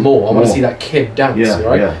smile more. I want More. to see that kid dance, Yeah,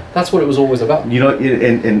 right? yeah. That's what it was always about. You know,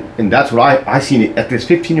 and that's what I seen it at this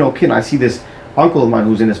 15-year-old kid. And I see this uncle of mine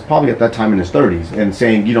who's in his probably at that time in his 30s and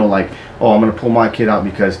saying, you know, like, oh, I'm gonna pull my kid out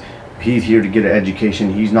because he's here to get an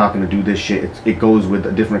education. He's not gonna do this shit. It goes with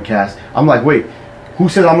a different caste. I'm like, wait, who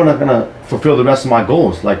said I'm not gonna fulfill the rest of my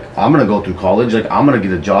goals? Like, I'm gonna go through college. Like, I'm gonna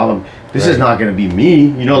get a job. This is not gonna be me,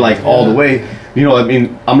 you know, like all the way. You know, I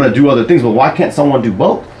mean, I'm gonna do other things, but why can't someone do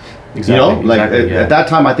both? Exactly, You know, like exactly, at that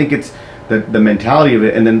time, I think it's the mentality of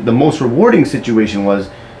it. And then the most rewarding situation was,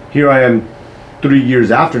 here I am, 3 years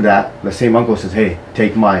after that. The same uncle says, "Hey,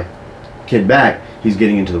 take my kid back. He's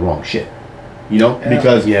getting into the wrong shit." You know,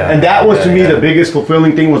 because and that was to me the biggest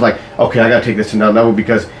fulfilling thing was like, okay, I gotta take this to another level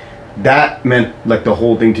because that meant like the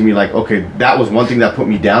whole thing to me. Like, okay, that was one thing that put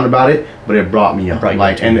me down about it, but it brought me up.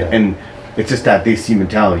 Like, and it's just that they see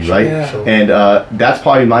mentality, right? Yeah. And that's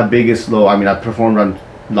probably my biggest low. I mean, I performed on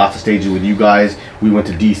lots of stages with you guys. We went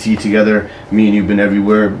to DC together. Me and you've been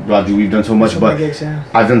everywhere. Roger, we've done so much, but gigs, yeah.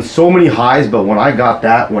 I've done so many highs. But when I got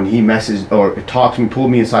that, when he messaged or talked to me, pulled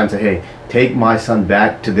me aside and said, "Hey, take my son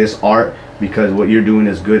back to this art because what you're doing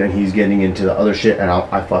is good, and he's getting into the other shit." And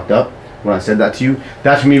I fucked up when I said that to you.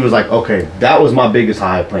 That to me was like, okay, that was my biggest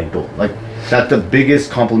high playing Dole. Like, that's the biggest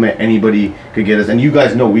compliment anybody could get us. And you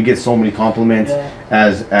guys know we get so many compliments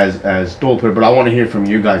as Dole player. But I want to hear from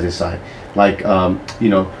you guys' side. Like, you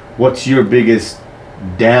know, what's your biggest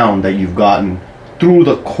down that you've gotten through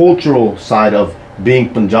the cultural side of being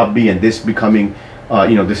Punjabi and this becoming,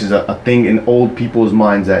 you know, this is a thing in old people's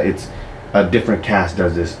minds that it's a different caste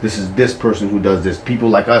does this. This is this person who does this. People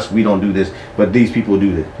like us, we don't do this, but these people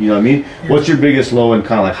do this. You know what I mean? Yeah. What's your biggest low and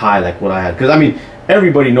kind of like high, like what I had? Because I mean,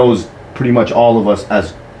 everybody knows pretty much all of us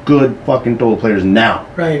as good fucking Dole players now.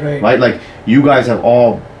 Right? Like, you guys have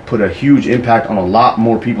all put a huge impact on a lot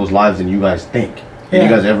more people's lives than you guys think. Than you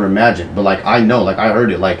guys ever imagined. But like, I know, like I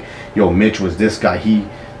heard it, like, yo, Mitch was this guy.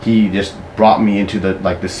 He just brought me into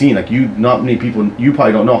the scene. Like, you, not many people, you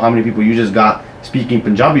probably don't know how many people you just got speaking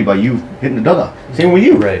Punjabi by you hitting the duga. Same with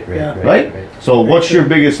you. Right? So what's your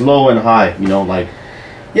biggest low and high, you know, like?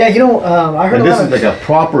 Yeah, you know, I heard this is like a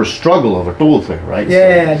proper struggle of a Dole player, right?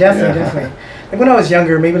 Yeah, definitely. Like when I was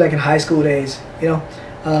younger, maybe like in high school days, you know,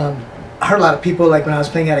 I heard a lot of people, like when I was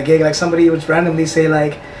playing at a gig, like somebody would randomly say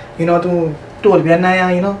like, you know, tu Dole bhi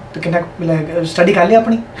aaya, you know, to connect, like study kar liya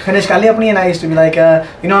apni, finish kar liya apni, and I used to be like,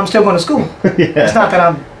 you know, I'm still going to school. It's not that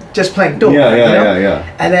I'm just playing Dole. Yeah.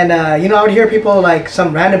 And then, you know, I would hear people, like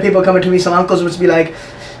some random people coming to me, some uncles would be like,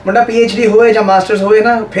 "Munda PhD hoye, ja masters hoye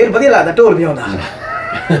na, phir badhiya lagda Dole bhi aunda."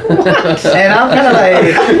 And I'm kind of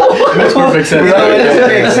like, makes perfect sense. You know, it doesn't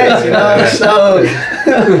make sense, you know. So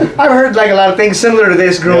I've heard like a lot of things similar to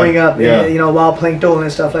this growing up, you know, while playing Dole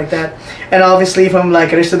and stuff like that. And obviously from like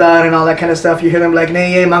Rishtadar and all that kind of stuff, you hear them like,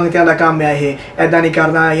 "Nahi, ye mangtiyan da kaam hai, aida nahi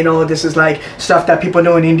karna." You know, this is like stuff that people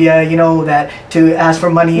know in India. You know, that to ask for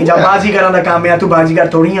money, "Ja bazigar da kaam hai, tu bazigar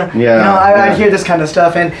thodi hai." You know, I hear this kind of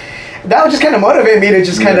stuff, and that would just kind of motivate me to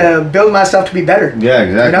just kind of build myself to be better. Yeah,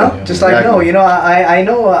 exactly. You know, just like, no, you know, I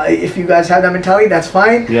know if you guys have that mentality, that's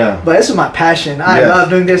fine. Yeah. But this is my passion. I love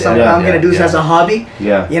doing this. I'm going to do this as a hobby.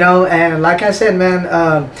 Yeah. You know, and like I said,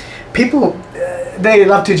 man, people, they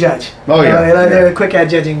love to judge. Oh, yeah. They're quick at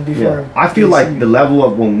judging before. I feel like the level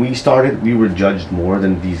of when we started, we were judged more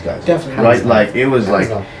than these guys. Definitely. Right? Like, it was like,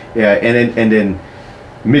 and then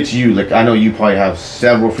Mitch, you, like, I know you probably have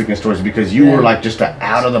several freaking stories because you were like just an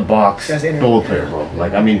out of the box Dole player, bro.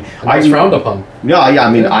 Like, I mean, I was frowned upon. Yeah,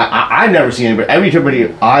 I mean, I never seen anybody.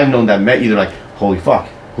 Everybody I've known that met you, they're like, "Holy fuck,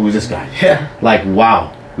 who is this guy?" Yeah. Like,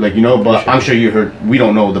 wow. Like, you know, but I'm sure you heard. We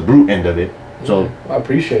don't know the brute end of it, so I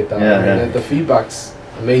appreciate that. Yeah, The feedback's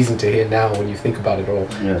amazing to hear now when you think about it all.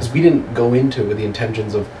 Because we didn't go into it with the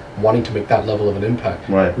intentions of wanting to make that level of an impact.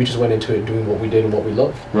 Right. We just went into it doing what we did and what we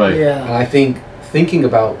loved. Right. Yeah. And I think think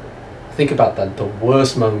about that, the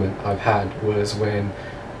worst moment I've had was when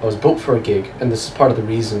I was booked for a gig, and this is part of the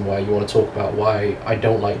reason why you want to talk about why I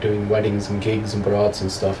don't like doing weddings and gigs and barats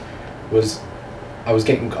and stuff, was I was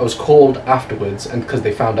called afterwards, and because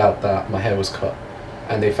they found out that my hair was cut,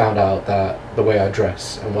 and they found out that the way I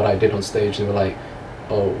dress and what I did on stage, they were like,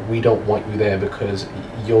 "Oh, we don't want you there because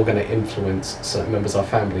you're going to influence certain members of our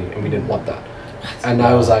family, and we didn't want that." And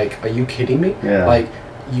I was like, "Are you kidding me?" Yeah. Like,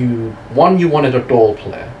 you wanted a Dole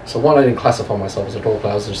player. So one, I didn't classify myself as a Dole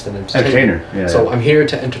player, I was just an entertainer. Yeah, so I'm here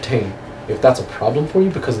to entertain. If that's a problem for you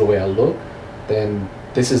because of the way I look, then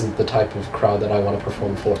this isn't the type of crowd that I want to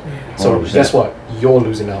perform for. So 100%. guess what? You're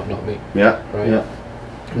losing out, not me. Yeah. Right? Yeah.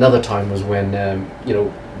 Another time was when, you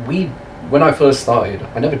know, when I first started,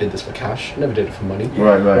 I never did this for cash, never did it for money.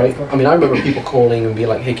 Right. I mean, I remember people calling and being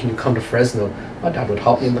like, "Hey, can you come to Fresno?" My dad would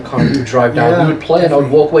hop me in the car, we would drive down, we would play, and I would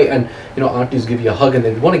walk away, and, you know, aunties give you a hug, and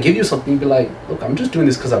they'd want to give you something, you'd be like, "Look, I'm just doing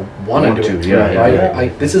this because I want to do it." Yeah.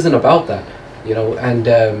 This isn't about that, you know. And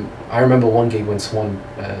I remember one gig when someone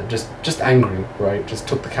just angry, right, just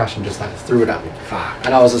took the cash and just like threw it at me.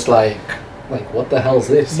 And I was just like, what the hell is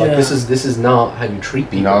this? Like, this is not how you treat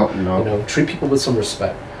people. No. You know, treat people with some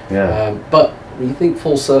respect. Yeah. But when you think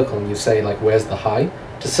full circle and you say like, where's the high?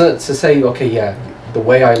 To say, okay, yeah, the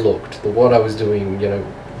way I looked, what I was doing,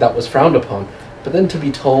 that was frowned upon. But then to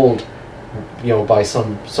be told, by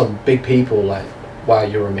some big people like, wow,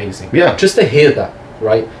 you're amazing. Yeah. Just to hear that,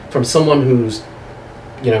 right, from someone who's,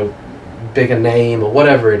 bigger name or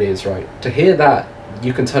whatever it is, right? To hear that,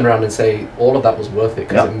 you can turn around and say all of that was worth it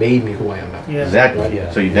because it made me who I am now. Yeah. Exactly. Right?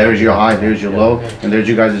 Yeah. So there's your high, there's your low, and there's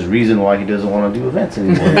you guys' reason why he doesn't want to do events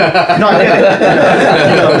anymore. No, I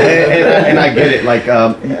get it. And I get it. Like,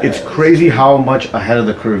 it's crazy how much ahead of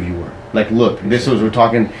the curve you were. Like, look, we're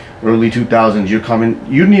talking early 2000s. You're coming,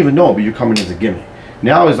 you didn't even know, but you're coming as a gimmick.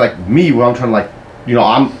 Now it's like me, where I'm trying to like,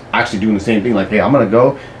 I'm actually doing the same thing. Like, hey, I'm gonna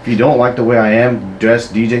go. If you don't like the way I am,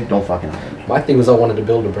 dress, DJ, don't fucking hire me. My thing was I wanted to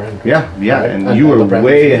build a brand. Yeah, Right? and you were the brand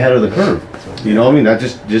way was- ahead of the curve. You know what I mean?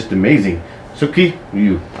 That's just amazing. Suki,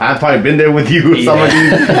 I've probably been there with you with some of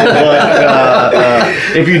these. But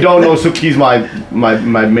if you don't know, Suki's my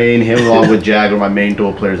main, him along with Jag are my main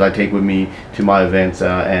dual players I take with me to my events,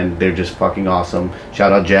 and they're just fucking awesome.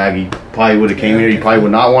 Shout out Jag. He probably would have came here. He probably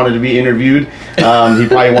would not wanted to be interviewed. He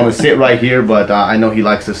probably want to sit right here, but I know he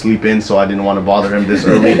likes to sleep in, so I didn't want to bother him this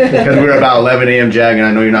early because we're about 11 a.m. Jag, and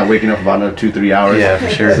I know you're not waking up about another 2-3 hours. Yeah, for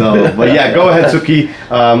sure. So, but yeah, go ahead, Suki.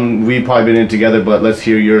 We've probably been in together, but let's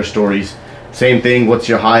hear your stories. Same thing. What's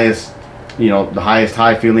your highest, the highest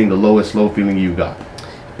high feeling, the lowest low feeling you got?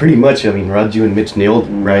 Pretty much, I mean, Raju and Mitch nailed,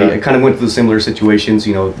 right? Yeah. I kind of went through similar situations,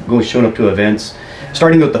 showing up to events,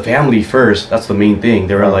 starting with the family first. That's the main thing.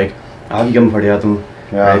 They were like, right? And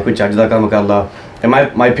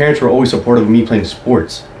my parents were always supportive of me playing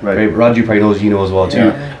sports. Right. Raju probably knows, as well too.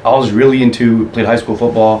 Yeah. I was really played high school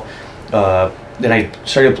football. Then I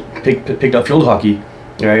picked up field hockey,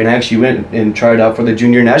 right? And I actually went and tried out for the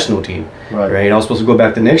junior national team, right? I was supposed to go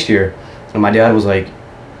back the next year, and my dad was like,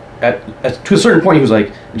 to a certain point, he was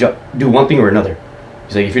like, do one thing or another.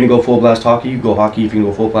 He's like, if you're gonna go full blast hockey, you go hockey. If you're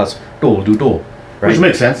gonna go full blast dual, do dual. Right? Which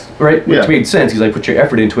makes sense. Right? Yeah. Which made sense. He's like, put your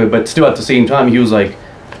effort into it, but still at the same time, he was like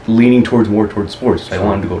leaning more towards sports. So I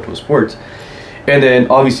wanted to go to sports. And then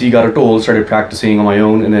obviously got a dual, started practicing on my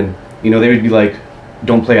own, and then, they would be like,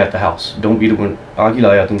 don't play at the house. Don't be the one, right?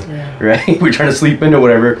 We're trying to sleep in or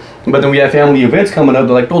whatever. But then we have family events coming up.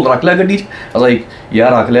 They're like, I was like, yeah,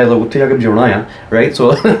 right?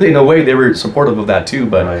 So in a way, they were supportive of that too,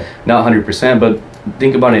 but not 100%. But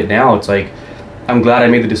think about it now. It's like, I'm glad I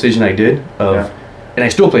made the decision I did. And I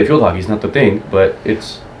still play field hockey. It's not the thing, but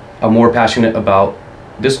I'm more passionate about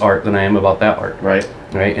this art than I am about that art. Right.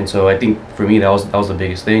 And so I think for me that was the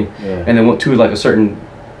biggest thing. Yeah. And then went to like a certain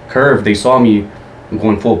curve. They saw me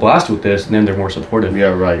going full blast with this, and then they're more supportive.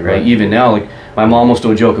 Yeah, right. Even now, like my mom will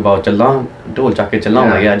still joke about chalan, like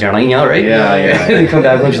yeah, jana hi, right? Yeah. And then come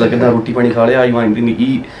back when she's like, "Idna roti pani kha liya, you want to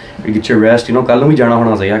eat, you get your rest, kal nu bhi jana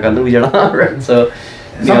hona sa, kal nu bhi jana." Right? So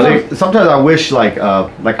Sometimes I wish like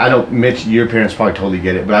I know Mitch, your parents probably totally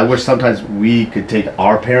get it, but I wish sometimes we could take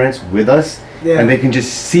our parents with us. Yeah. And they can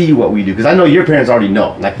just see what we do, because I know your parents already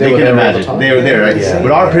know. Like they were can there all the imagine time. they were there, right? Yeah.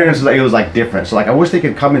 But our parents, it was like different. So like I wish they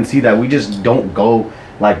could come and see that we just don't go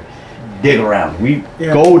like dig around. We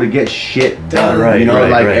go to get shit done, Right,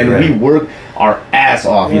 and we work our ass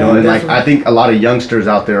off, and like definitely. I think a lot of youngsters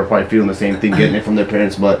out there are probably feeling the same thing, getting it from their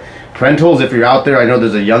parents. But parentals, if you're out there, I know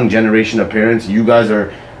there's a young generation of parents. You guys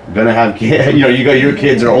are gonna have kids. You got your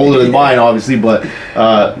kids are older than mine, obviously, but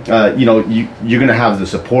you're gonna have the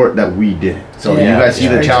support that we did. So you guys see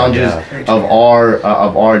the challenges of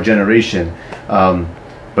our generation.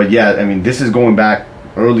 But yeah, I mean, this is going back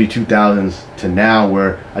early 2000s to now,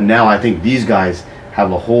 where now I think these guys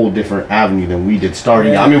have a whole different avenue than we did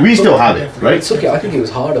starting. I mean, we still have it, right? It's okay. I think it was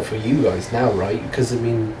harder for you guys now, right? Because I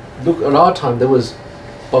mean, look, in our time there was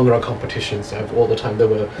Bhangra competitions all the time. There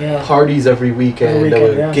were parties every weekend.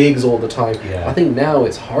 There were gigs all the time. Yeah. I think now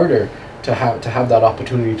it's harder to have that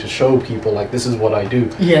opportunity to show people like, this is what I do.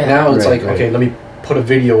 Yeah. Now it's Right, like, okay, let me put a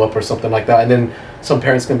video up or something like that, and then some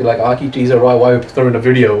parents can be like, Aki, geez, why are we throwing a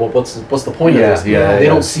video? What's the point of this? They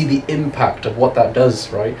don't see the impact of what that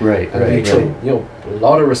does, right? And a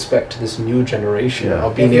lot of respect to this new generation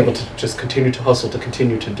of being able to just continue to hustle, to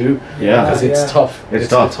continue to do. Because it's tough. It's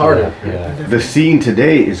tough. It's harder. The scene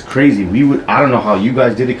today is crazy. I don't know how you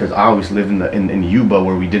guys did it, because I always lived in Yuba,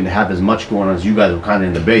 where we didn't have as much going on as you guys were kind of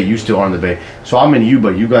in the Bay. You still are in the Bay. So I'm in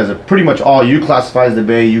Yuba. You guys are pretty much you classify as the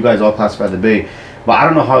Bay. You guys all classify as the Bay. But I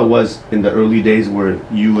don't know how it was in the early days, where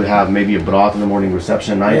you would have maybe a broth in the morning,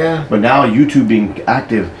 reception at night. Yeah. But now, you two being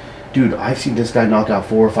active, dude, I've seen this guy knock out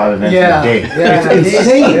 4 or 5 events Yeah, in a day. yeah, It's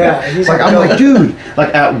insane. he's Like, like, I'm no. like, dude,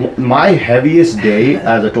 like my heaviest day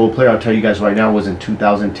as a total player, I'll tell you guys right now, was in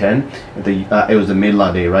 2010. It was the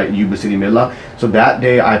Midla day, right? Yuba City Midla. So that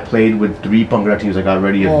day I played with 3 Bhangra teams. I got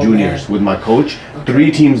ready of Oh, juniors man. with my coach. 3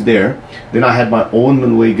 teams there. Then I had my own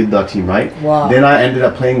Manway Gidda team, right? Wow. Then I ended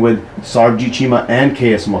up playing with Sarvji Chima and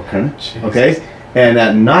KS Makhan. Jesus. Okay? And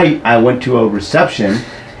at night I went to a reception.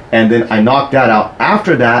 And then I knocked that out.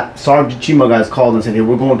 After that, Sarvji Chima guys called and said, "Hey,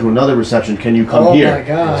 we're going to another reception. Can you come Oh here?" my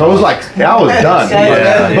God. So I was like, that was done.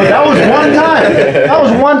 Yeah. But that was one time. That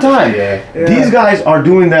was one time. Yeah. These guys are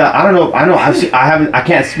doing that. I don't know. I know. I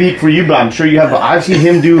can't speak for you, but I'm sure you have. But I've seen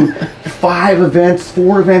him do 5 events,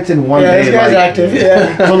 4 events in one Yeah, day. this guy's like- active.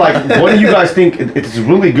 Yeah. So like, what do you guys think? It's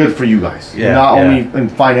really good for you guys. Yeah, Not yeah. only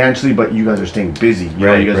financially, but you guys are staying busy. You know,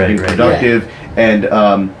 Right, you guys are right, being right. productive. And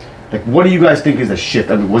like, what do you guys think is a shift?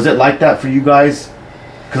 I mean, was it like that for you guys?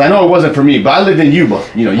 Because I know it wasn't for me, but I lived in Yuba.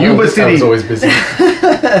 You know, Yuba I City. was always busy.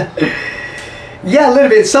 Yeah, a little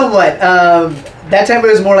bit, somewhat. That time it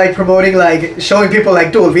was more like promoting, like showing people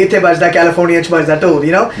like, tool, Vite Bajda, California Bajda tool,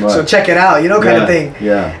 you know? Right. So check it out, you know, kind of thing.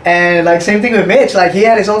 Yeah. And like same thing with Mitch, like he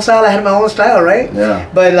had his own style, I had my own style, right? Yeah.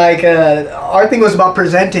 But like our thing was about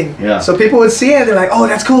presenting. Yeah. So people would see it and they're like, oh,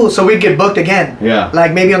 that's cool. So we'd get booked again. Yeah.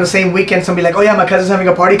 Like maybe on the same weekend, somebody like, oh yeah, my cousin's having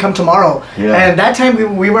a party, come tomorrow. Yeah. And that time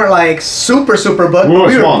we weren't like super booked. We but were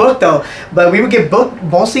we were swamped. booked though. But we would get booked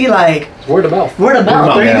mostly like Word of mouth. word of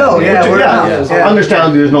mouth. There you go. Yeah, word of mouth. yeah. Yeah.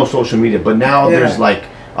 Understandably, there's no social media, but now Yeah. there's like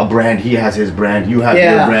a brand. He has his brand. You have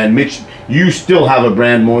Yeah. your brand. Mitch, you still have a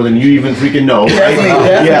brand more than you even freaking know. Right? Definitely,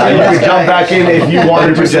 Yeah, you definitely. can jump back in if you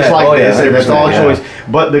wanted to, just like Oh, yeah, this. And that's all 100%, yeah. choice.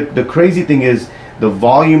 But the crazy thing is, the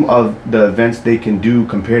volume of the events they can do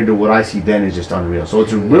compared to what I see then is just unreal. So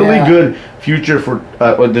it's a really Yeah. good future for,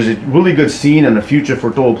 or there's a really good scene and a future for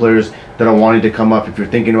total players that are wanting to come up. If you're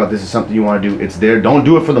thinking about this is something you want to do, it's there. Don't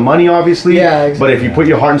do it for the money, obviously. Yeah, exactly. But if you put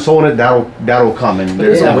your heart and soul in it, that'll come. And But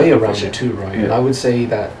there's Yeah. a way around it too, right? And Yeah. I would say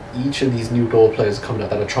that each of these new goal players coming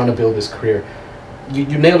out that are trying to build this career, you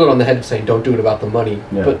nailed it on the head of saying don't do it about the money,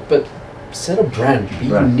 Yeah. but set a brand, be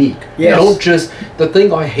Right. unique. Yes. Don't just, the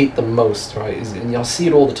thing I hate the most, right, is, and I see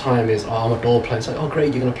it all the time, is, oh, I'm a goal player. It's like, oh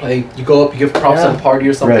great, you're gonna play, you go up, you give props Yeah. at a party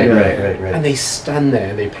or something, Right. and they stand there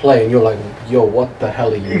and they play, and you're like, yo, what the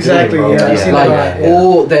hell are you Exactly, doing, bro? yeah, I see Like, that, yeah.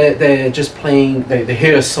 or they're just playing, they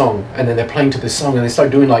hear a song, and then they're playing to this song, and they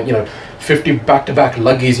start doing like, 50 back-to-back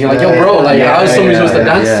luggies, and you're like, yo, bro, like, Yeah, how is somebody yeah, supposed to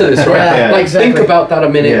dance yeah. to this, right? Yeah, Like, exactly. think about that a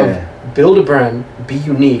minute Yeah. of build a brand, be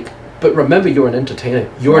unique, but remember you're an entertainer.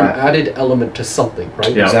 You're Right. an added element to something,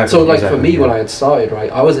 right? Yeah. Exactly, So, like, for exactly, me, when yeah. I had started,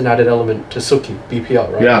 right, I was an added element to Suki, BPL,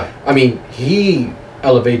 right? Yeah. I mean, he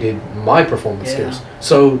elevated my performance Yeah. skills.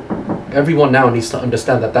 So, everyone now needs to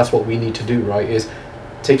understand that that's what we need to do, right? Is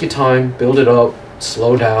take your time, build it up,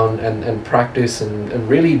 slow down, and practice, and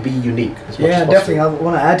really be unique as much Yeah, as definitely. possible. I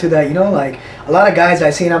want to add to that. You know, like a lot of guys I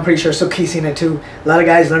seen, I'm pretty sure Suki's seen it too. A lot of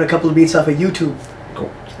guys learn a couple of beats off of YouTube, Cool.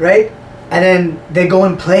 right? And then they go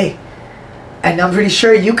and play. And I'm pretty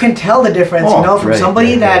sure you can tell the difference, Oh, you know, from right,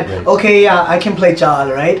 somebody right, that, right. okay, yeah, I can play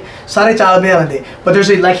chal, right? Sare chal bhi aande. But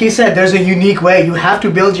there's a, like he said, there's a unique way. You have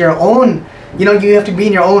to build your own, you know, you have to be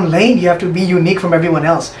in your own lane. You have to be unique from everyone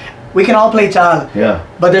else. We can all play chal, Yeah.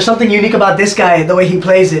 but there's something unique about this guy, the way he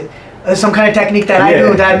plays it. Some kind of technique that I Yeah.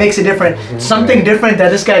 do that makes it different. Something different that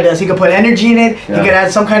this guy does. He can put energy in it. Yeah. He can add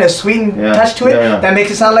some kind of sweetened Yeah. touch to it Yeah, yeah. that makes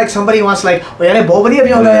it sound like somebody wants like, oh yeah, bahut badhiya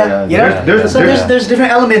bhi honda hai. You know? There's- So there's- there's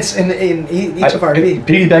different elements in each of our beat.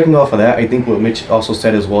 Piggybacking off of that, I think what Mitch also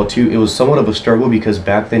said as well too, it was somewhat of a struggle because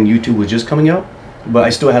back then YouTube was just coming out, but I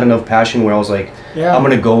still had enough passion where I was like, Yeah. I'm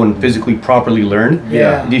gonna go and physically properly learn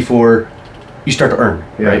Yeah. before you start to earn.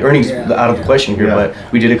 Yeah. Right, earning's Yeah. out of the question here, Yeah. but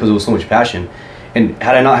we did it because it was so much passion. And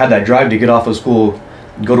had I not had that drive to get off of school,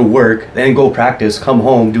 go to work, then go practice, come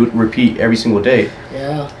home, do it, repeat every single day,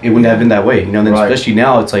 Yeah. it wouldn't have been that way. You know, and then Right. especially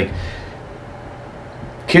now, it's like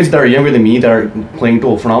kids that are younger than me that are playing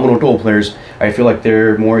phenomenal dual players. I feel like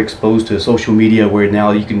they're more exposed to social media, where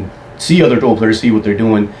now you can see other dual players, see what they're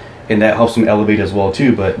doing, and that helps them elevate as well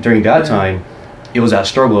too. But during that Yeah. time, it was that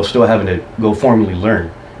struggle of still having to go formally learn,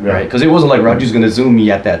 Yeah. right? Because it wasn't like Raju's gonna Zoom me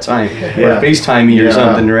at that time Yeah. or FaceTime me or Yeah.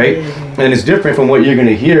 something, right? And it's different from what you're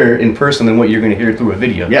gonna hear in person than what you're gonna hear through a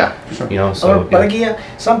video. Yeah. For sure. You know, Or so yeah. balagiya,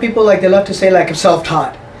 some people like they love to say like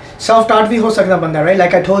self-taught. Self-taught bhi ho sakta banda, right?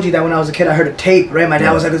 Like I told you that when I was a kid, I heard a tape, right? My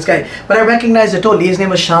dad was like this guy, but I recognized the totally. His name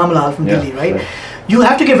was Shyam Lal from Yeah, Delhi, right? right. you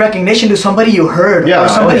have to give recognition to somebody you heard Yeah, or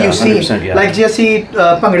somebody oh yeah, you've seen. 100%, yeah. Like just see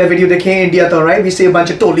Bhangra video dekhe India to, right? We see a bunch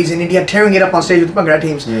of Tolis in India tearing it up on stage with Bhangra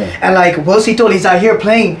teams. Yeah. And like we'll see Tolis out here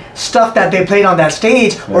playing stuff that they played on that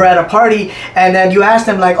stage or at a party, and then you ask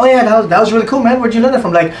them like, oh yeah, that was really cool, man. Where'd you learn that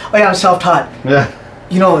from? Like, oh yeah, I'm self-taught. Yeah.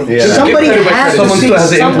 You know, Yeah. somebody Give credit where has to credit's see Someone still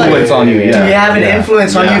has an somebody influence on you. to Yeah. have an Yeah.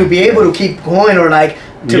 influence on Yeah. you to be able to keep going or like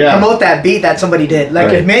to Yeah. promote that beat that somebody did. Like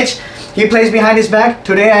Right. if Mitch, he plays behind his back.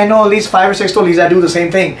 Today I know at least 5 or 6 Tolis that do the same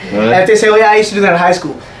thing. Right. And if they say, oh yeah, I used to do that in high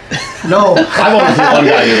school. No. I've only seen one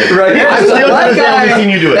guy do it. Right. Yeah, I've so still one only seen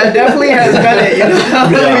you do that it. definitely has done it, you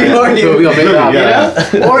know. Or So we gotta make it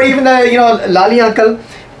happen. Yeah. or even Lali uncle,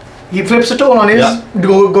 he flips a toll on his Yeah.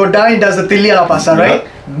 go down and does the Tilli ala pasa, right?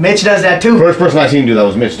 Mitch does that too. First person I seen do that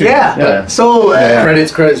was Mitch too. Yeah. So Yeah.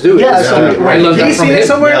 Credits due. Yeah, so I when learned he's that from seen it him.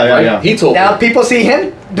 somewhere, Yeah, Right? yeah. He told now me. people see him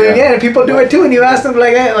doing Yeah. it, and people do it too, and you ask them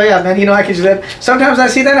like, hey, oh yeah, man, I can do that. Sometimes I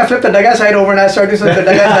see that, and I flip the daga side over, and I start doing something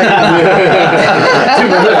the daga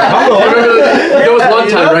There was one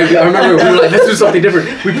time, right? I remember we were like, let's do something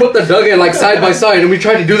different. We put the dug in like side by side, and we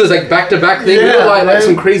tried to do this like back-to-back thing. We Yeah, were like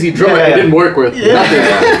some crazy drummer. Yeah. It didn't work with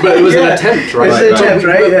nothing, but it was an Yeah. attempt, right? It's an attempt,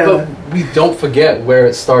 right? But, Yeah. but we don't forget where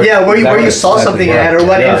it started. Yeah, where you Exactly, saw exactly, something yeah. at, or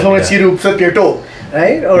what Yeah, influenced yeah. you to flip your toe,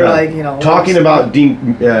 right? Or Yeah. like Talking about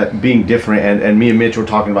being different, and me and Mitch were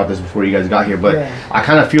talking about this before you guys got here, but Yeah. I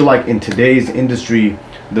kind of feel like in today's industry,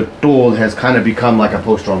 the toll has kind of become like a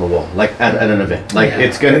poster on the wall, like at an event. Like Yeah,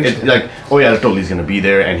 it's like, oh yeah, the toll is gonna be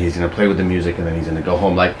there, and he's gonna play with the music, and then he's gonna go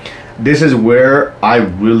home. Like this is where I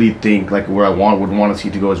really think, like where I would want to see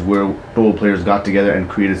to go is where toll players got together and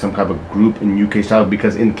created some type of group in UK style,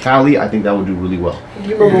 because in Cali, I think that would do really well.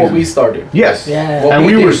 You remember what we started? Yes. Yeah. What And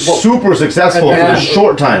we did- were what- super successful for Yeah. the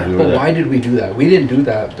short time we were But there. why did we do that? We didn't do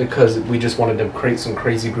that because we just wanted to create some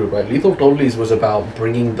crazy group, right? Lethal Totalies was about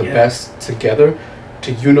bringing the Yeah. best together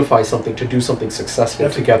to unify something, to do something successful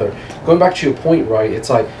together. Going back to your point, right? It's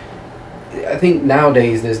like I think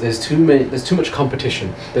nowadays there's too much competition.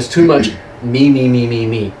 There's too much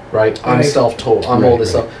me, right? I'm Right. self-taught. I'm all Right,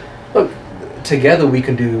 this right. stuff. Look, together we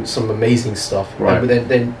can do some amazing stuff, right? Right. But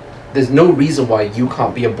then there's no reason why you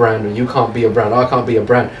can't be a brand, or you can't be a brand, I can't be a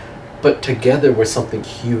brand. But together we're something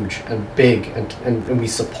huge and big, and we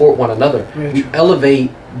support one another. Very We true. elevate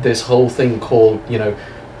this whole thing called,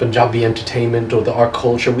 Punjabi entertainment or our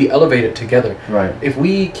culture. We elevate it together. Right. If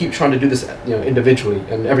we keep trying to do this, individually,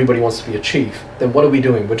 and everybody wants to be a chief, then what are we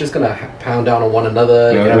doing? We're just gonna pound down on one another,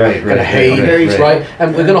 gonna hate, right?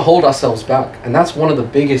 And we're gonna hold ourselves back. And that's one of the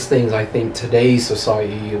biggest things I think today's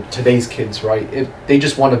society, today's kids, right? They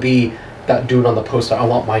just want to be that dude on the poster. I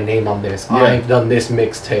want my name on this. Yeah. I've done this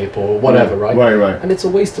mixtape or whatever, right? Right. And it's a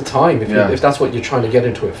waste of time Yeah. if that's what you're trying to get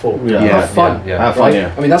into it for. Yeah. Have fun. Yeah. Have fun, Right?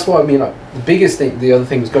 yeah. I mean, that's what I mean. Like, the biggest thing, the other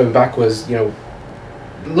things going back was,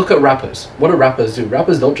 look at rappers. What do rappers do?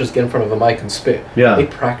 Rappers don't just get in front of a mic and spit. Yeah. They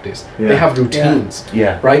practice. Yeah. They have routines.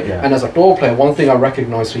 Yeah. Right? Yeah. And as a door player, one thing I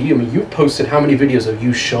recognize for you, I mean, you've posted how many videos of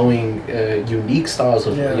you showing unique styles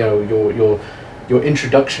of, Yeah. your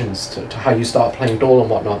introductions to how you start playing dole and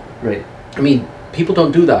whatnot. Right. I mean, people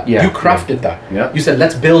don't do that. Yeah. You crafted that. Yeah. You said,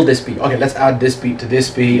 let's build this beat. Okay, let's add this beat to this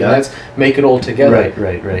beat. Yeah. And let's make it all together.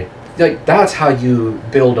 Right. Like, that's how you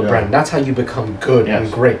build a Yeah. brand. That's how you become good Yes.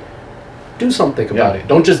 and great. Do something about Yeah. it.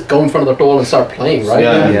 Don't just go in front of the door and start playing, right?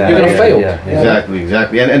 Yeah. You're gonna fail. Yeah.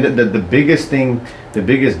 Exactly. And the biggest thing, the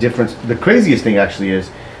biggest difference, the craziest thing actually is,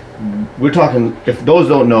 we're talking, if those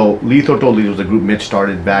don't know, Lethal Totally was a group Mitch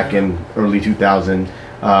started back in early 2000,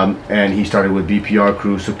 and he started with DPR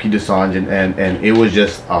Crew, Suki Desange, and it was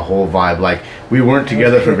just a whole vibe. Like, we weren't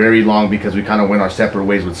together for very long because we kind of went our separate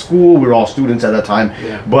ways with school. We were all students at that time.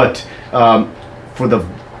 Yeah. But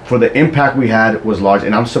for the impact we had was large,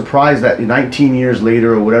 and I'm surprised that 19 years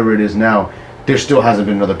later or whatever it is now, there still hasn't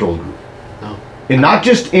been another Dole group. No. And not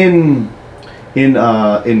just in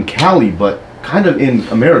Cali, but kind of in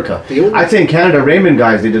America. The only- I'd say in Canada, Raymond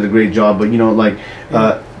guys, they did a great job,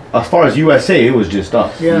 but as far as USA, it was just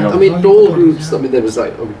us. Yeah. you know? I mean, Dole groups. I mean, there was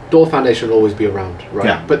like Dole Foundation would always be around, right?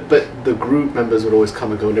 Yeah. But the group members would always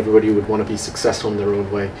come and go, and everybody would want to be successful in their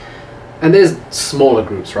own way. And there's smaller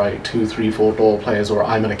groups, right? 2, 3, 4 Dole players, or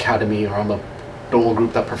I'm an academy, or I'm a Dole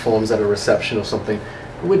group that performs at a reception or something.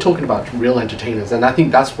 We're talking about real entertainers, and I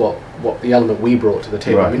think that's what the element we brought to the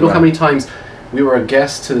table. I Right, mean, look how right. many times we were a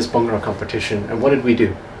guest to this Bhangra competition, and what did we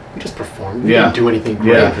do? We just performed. We Yeah. didn't do anything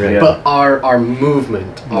great. Yeah. But our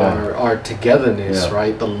movement, Yeah. our togetherness, Yeah.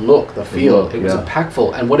 right? The look, the feel, look, it was yeah.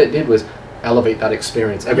 impactful. And what it did was elevate that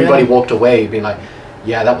experience. Everybody Yeah. walked away being like,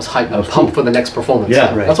 yeah, that was hype. That was pumped cool. for the next performance.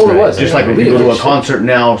 Yeah, That's all it was. Just like We if you didn't go to do a shit. concert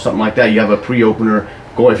now, something like that, you have a pre-opener,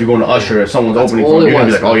 if you're going to usher, if someone's That's opening all for it you, you're gonna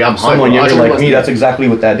be was. like, oh yeah, I'm Someone younger usher. like me, that's exactly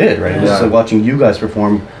what that did, right? It was Yeah. just like watching you guys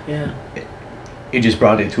perform. Yeah. It just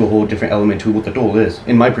brought it to a whole different element to what the dole is,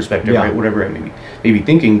 in my perspective, Yeah. right? Whatever I may be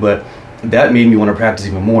thinking, but that made me want to practice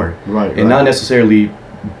even more, Right, and not necessarily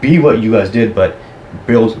be what you guys did, but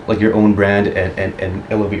build like your own brand and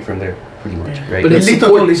elevate from there, pretty much, right? But it's Lethal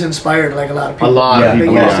support- Police inspired like a lot of people. A lot Yeah, of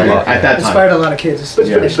people, yeah, yeah, yeah. at that time. Inspired a lot of kids. But,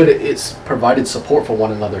 Yeah. but it's provided support for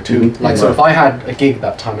one another too. Mhm. Like, so Right. if I had a gig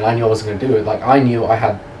that time and I knew I wasn't going to do it, like I knew I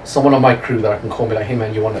had someone on my crew that I can call me like, hey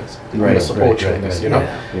man, you want to support you in this, you know?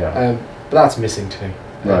 Yeah. Yeah. But that's missing today.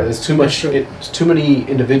 Right. There's too much. That's true. It's too many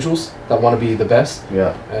individuals that want to be the best.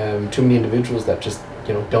 Yeah. Too many individuals that just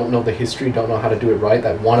don't know the history, don't know how to do it right,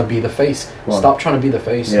 that want to be the face. Well, Stop trying to be the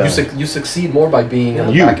face. yeah. You succeed more by being on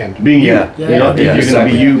the You back end. being you, Yeah. Yeah. you know, Yeah. if you're gonna be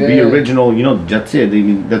Exactly. you, be Yeah. original. You know, that's it. I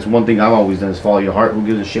mean, that's one thing I've always done is follow your heart. Who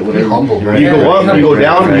gives a shit? Whatever. humble, You right? go Yeah. up, you go Right.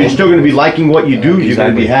 down. Right. You're still gonna be liking what you do. Yeah. You're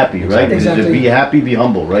gonna be happy, right? Exactly. Just be happy, be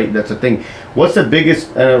humble, right? That's the thing. What's the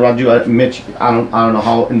biggest, Raju, Mitch? I don't know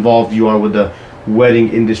how involved you are with the wedding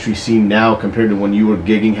industry scene now compared to when you were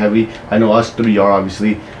gigging heavy. I know us three are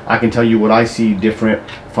obviously. I can tell you what I see different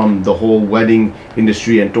from the whole wedding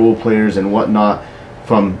industry and dole players and whatnot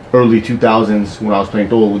from early 2000s when I was playing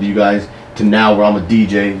dole with you guys to now where I'm a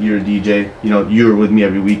DJ. You're a DJ. You know, you're with me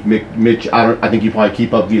every week. Mitch, I think you probably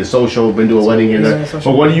keep up via social, been to a wedding here and Yeah, there.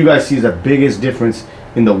 social But what do you guys see as the biggest difference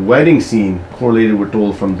in the wedding scene correlated with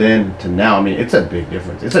dole from then to now? I mean, it's a big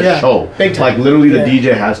difference. It's a Yeah, show. big time. Like literally the Yeah.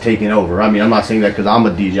 DJ has taken over. I mean, I'm not saying that because I'm a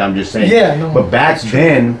DJ. I'm just saying. Yeah, no, But back that's true.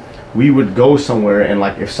 then, we would go somewhere and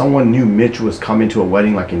like if someone knew Mitch was coming to a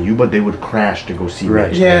wedding like in Yuba, they would crash to go see Right.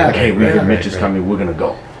 Mitch. Yeah. Like, hey, we heard Yeah. Mitch is coming. We're gonna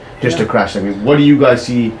go, just to Yeah. crash. I mean, what do you guys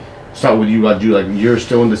see? Start with you, Raju. Like you're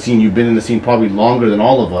still in the scene. You've been in the scene probably longer than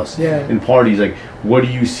all of us. Yeah. In parties, like what do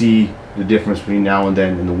you see the difference between now and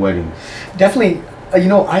then in the weddings? Definitely,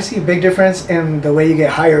 I see a big difference in the way you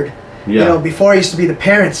get hired. Yeah. Before it used to be the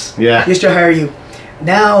parents Yeah. used to hire you.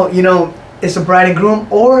 Now, it's the bride and groom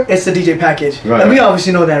or it's the DJ package. Right. And we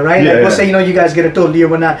obviously know that, right? Yeah, Like, let's yeah. say, you guys get a totally or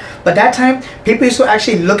whatnot. But that time, people used to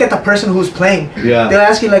actually look at the person who's playing. Yeah. They'll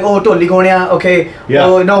ask you like, oh, totally Gonia, okay. Yeah.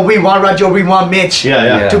 Oh, no, we want Raju, we want Mitch Yeah,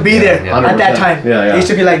 yeah. to be Yeah, there yeah. at that 100%. time. Yeah, yeah. It used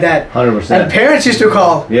to be like that. 100%. And parents used to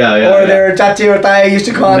call. Yeah, yeah, Or yeah. their tati or tai used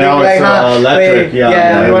to call. Now and they'd be it's, like, electric, wait, yeah, we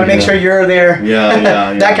yeah, want to make yeah. sure you're there. Yeah, yeah,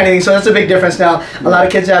 That yeah. kind of thing. So that's a big difference now. A lot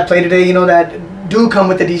of kids that play today, that do come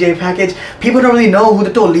with the DJ package. People don't really know who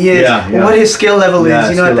the Toli is, Yeah, yeah. or what his skill level Yeah, is,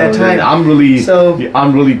 at still that love time. it. So-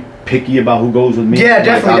 I'm really picky about who goes with me. Yeah, Like,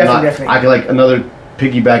 definitely, I'm not- definitely. I can like another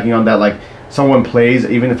piggybacking on that. Like someone plays,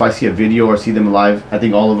 even if I see a video or see them live, I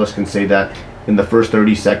think all of us can say that in the first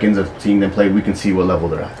 30 seconds of seeing them play, we can see what level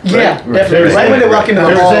they're at. Yeah, Right. definitely. Fair to Right when say. they walk into the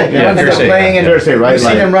Fair to hall, say, yeah, and fair they're to say. playing, and Fair to say, right? you see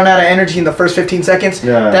Like- them run out of energy in the first 15 seconds.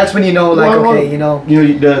 Yeah. That's when you know, like, Well, okay,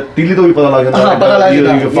 the tilito y patalag- you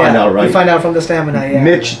can find out, right? You find out from the stamina. Yeah.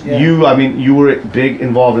 Mitch, yeah. you were big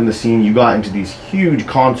involved in the scene. You got into these huge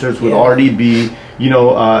concerts with Yeah. RDB.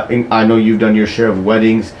 I know you've done your share of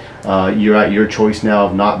weddings. You're at your choice now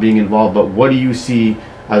of not being involved. But what do you see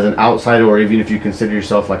as an outsider, or even if you consider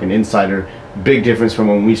yourself like an insider, big difference from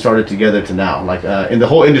when we started together to now? Like in the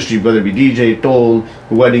whole industry, whether it be DJ, Dole,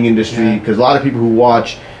 the wedding industry, Yeah. because a lot of people who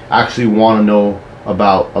watch actually want to know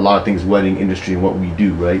about a lot of things wedding industry and what we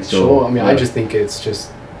do, right? Sure. I mean, I yeah. just think it's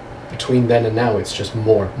just between then and now, it's just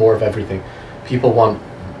more of everything. People want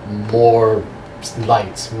more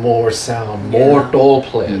lights, more sound, more dole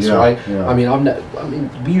players, Yeah, right? yeah. I mean,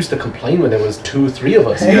 we used to complain when there was 2, 3 of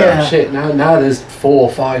us. Yeah. Shit. Now there's 4,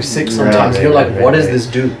 5, 6 sometimes. Right, You're like, right, what does right. this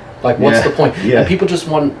do? Like, what's Yeah, the point? yeah. And people just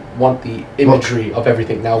want the imagery of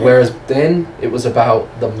everything now. Whereas then it was about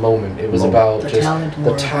the moment. It was Moment. about The just talent the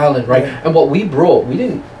more. talent, right? Yeah. And what we brought,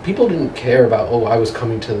 people didn't care about, oh, I was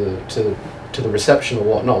coming to the reception or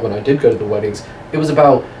whatnot when I did go to the weddings. It was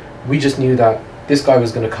about, we just knew that this guy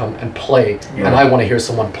was going to come and play, Yeah. and I want to hear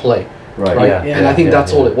someone play, Right. right? Yeah, And I think yeah,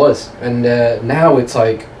 that's yeah. all it was. And now it's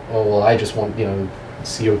like, oh, well, I just want,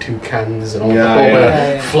 CO2 cans and all Yeah, the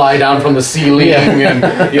yeah. fly down from the ceiling and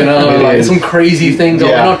It like is. some crazy thing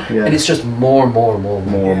going Yeah, on. yeah. And it's just more and more. More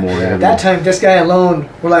and more. Yeah. That time, this guy alone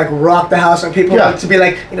would like rock the house, and people Yeah. would to be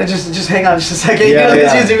like, just hang on just a second. Yeah, yeah.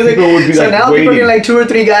 It's just really- People would be, so like, now people waiting. get like 2 or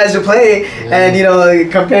 3 guys to play,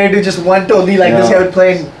 and compared to just one totally like this Yeah. guy would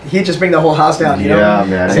play, and he'd just bring the whole house down. You know? Yeah,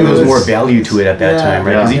 man. I think there was it more was- value to it at that Yeah. time,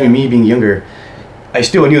 right? Because Yeah. even me being younger, I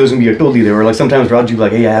still knew there was gonna be a totally there. Or like sometimes Raj would be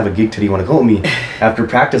like, "Hey, I have a gig today. You want to go with me?" After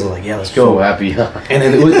practice, I was like, "Yeah, let's So go." happy. And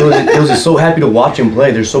then it was just so happy to watch him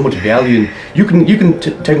play. There's so much value, and you can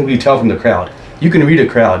technically tell from the crowd. You can read a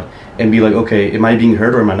crowd, and be like, okay, am I being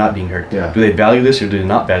heard or am I not being heard? Yeah. Do they value this or do they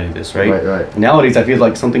not value this? Right. Right. Nowadays, I feel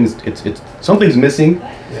like something's missing.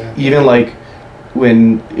 Yeah. Even like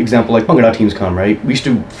when example like Bhangra teams come, right? We used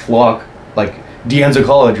to flock like D'Anza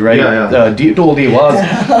College, right? Dol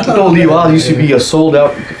Diwali used to be a sold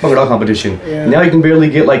out Bhangra competition. Yeah. Now you can barely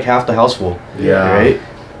get like half the house full. Yeah. Right.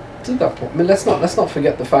 To that point, I mean, let's not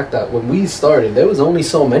forget the fact that when we started, there was only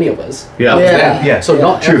so many of us. Yeah. Yeah. So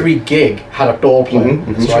not True. every gig had a door player,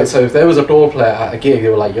 right? So if there was a door player at a gig, they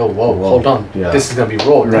were like, "Yo, whoa, hold on, Yeah. this is gonna be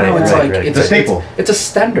raw." Now it's right. like It's a staple. It's a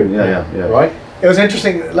standard. Yeah. Right. It was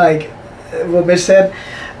interesting, like what Mitch said.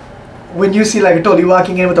 When you see like a Toli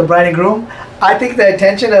walking in with a bride and groom, I think the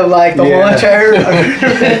attention of like the whole entire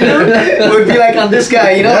would be like on this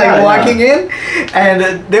guy, you know, like walking in, and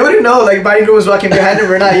they wouldn't know like bride and groom was walking behind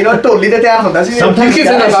him or not. You know, totally the down. That's Sometimes You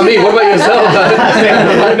can say that about me. What about yourself?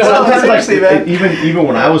 Sometimes, like, Seriously, man. even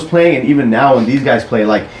when I was playing, and even now when these guys play,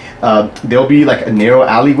 like there'll be like a narrow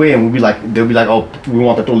alleyway, and they'll be like, oh, we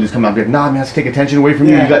want the Tolis to come out. I'll be like, nah, man, let's take attention away from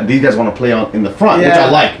you. These guys want to play on in the front, which I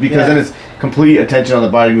like because then it's complete attention on the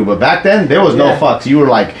bride and groom. But back then, there was no fucks. You were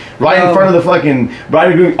like right in front of the fucking bride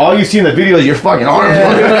and groom. All you see in the video is your fucking arms.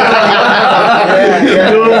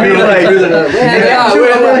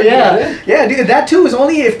 Yeah, dude, that too is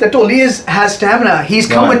only if the Toli has stamina. He's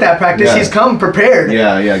come with that practice. Yeah. He's come prepared.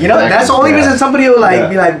 Yeah. You know, that's the only reason somebody will like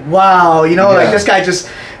be like, wow, you know, like Yeah. this guy just,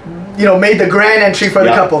 you know, made the grand entry for the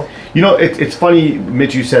couple. You know, it's funny,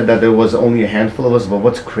 Mitch, you said that there was only a handful of us, but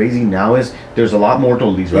what's crazy now is there's a lot more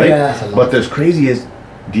Tolis, right? Yeah. That's a lot. But there's crazy is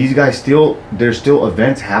these guys there's still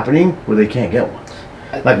events happening where they can't get one.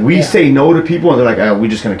 Like we say no to people and they're like, we're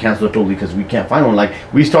just gonna cancel the Toli because we can't find one. Like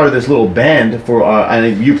we started this little band for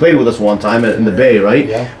and you played with us one time in the Bay, right?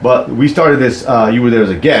 Yeah. But we started this. You were there as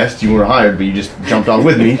a guest. You weren't hired, but you just jumped on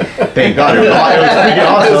with me. Thank God, it was freaking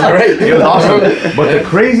awesome. It was great. It was awesome. But the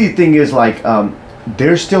crazy thing is like,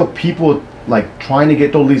 there's still people like trying to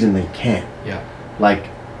get Tolis and they can't. Yeah. Like.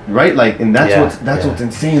 Right, like, and that's what's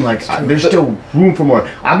insane. Like, there's still room for more.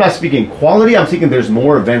 I'm not speaking quality. I'm speaking there's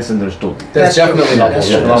more events than there's Tolis. There's definitely a lot more. That's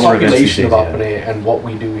true. The Lot more events population of these Apane and what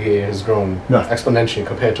we do here has grown Yeah. exponentially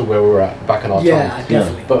compared to where we were at back in our Yeah, time.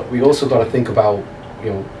 definitely. But we also got to think about, you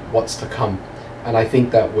know, what's to come. And I think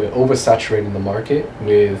that we're oversaturating the market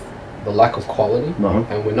with the lack of quality,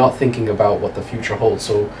 and we're not thinking about what the future holds.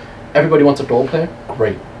 So everybody wants a door player,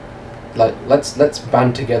 great. Like let's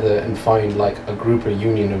band together and find like a group or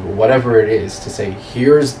union or whatever it is to say,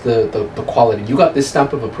 here's the quality. You got this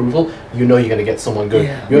stamp of approval, you know you're gonna get someone good.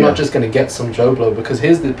 Yeah. You're not just gonna get some Joe Blow, because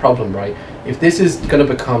here's the problem, right? If this is gonna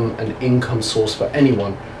become an income source for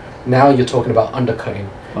anyone, now you're talking about undercutting.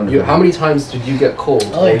 How many times did you get called?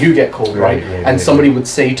 Or you get called, right? And somebody would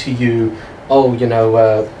say to you, oh, you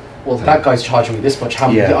know, well, that guy's charging me this much.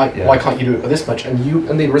 Why can't you do it for this much?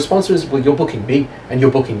 And the response is, well, you're booking me and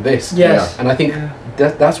you're booking this. Yes. And I think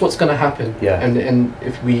that's what's going to happen. Yeah. And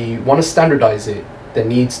if we want to standardize it, there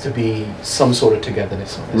needs to be some sort of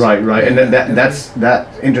togetherness on this. Right. And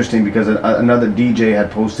that's interesting because another DJ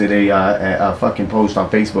had posted a fucking post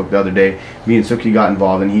on Facebook the other day. Me and Suki got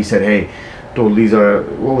involved, and he said, "Hey, Tolis are."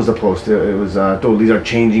 What was the post? It was Tolis are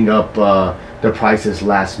changing up their prices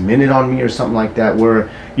last minute on me or something like that. Where,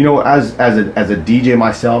 you know, as a DJ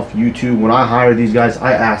myself, you too, when I hire these guys,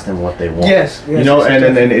 I ask them what they want. Yes, you know, yes,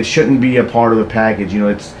 and it shouldn't be a part of a package. You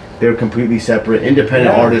know, they're completely separate,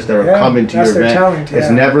 independent artists that are coming to your that's their event. talent,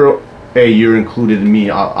 It's never, hey, you're included in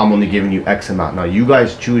me. I'm only giving you X amount. Now you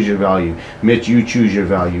guys choose your value. Mitch, you choose your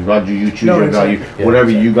value. Roger, you choose your value. Yeah,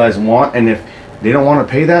 whatever you guys want, and if they don't want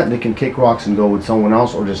to pay that, they can kick rocks and go with someone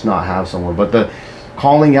else or just not have someone. But the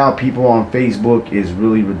calling out people on Facebook is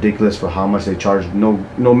really ridiculous for how much they charge.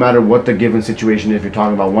 No matter what the given situation, if you're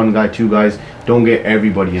talking about one guy, two guys, don't get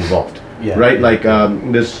everybody involved. Yeah. Right? Like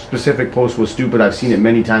this specific post was stupid. I've seen it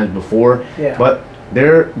many times before. Yeah. But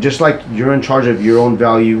they're just like you're in charge of your own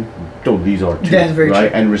value. These are too. That's very right?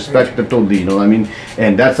 true. And respect the Toli, you know what I mean?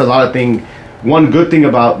 And that's a lot of thing. One good thing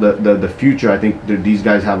about the future, I think these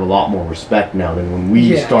guys have a lot more respect now than when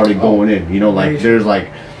we started going in. You know, like there's like,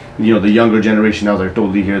 you know, the younger generation now, they're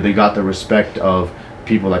totally here. They got the respect of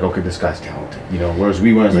people like, okay, this guy's talented. You know, whereas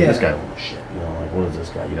we were like, this guy, oh shit. You know, like what is this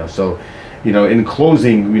guy? You know, so, you know, in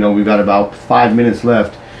closing, you know, we've got about 5 minutes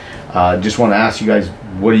left. Just want to ask you guys,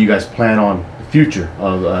 what do you guys plan on the future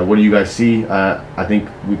of? What do you guys see? I think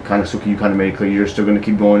we kind of, Suki, you kind of made it clear you're still going to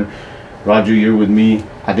keep going. Roger, you're with me.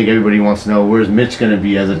 I think everybody wants to know, where's Mitch going to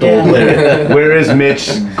be as a double player? Where is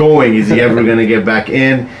Mitch going? Is he ever going to get back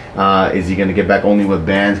in? Is he going to get back only with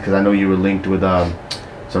bands? Because I know you were linked with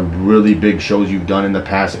some really big shows you've done in the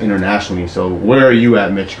past internationally. So where are you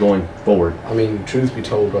at, Mitch, going forward? I mean, truth be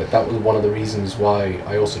told, right, that was one of the reasons why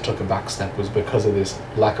I also took a back step, was because of this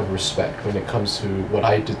lack of respect when it comes to what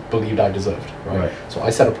I believed I deserved, right? So I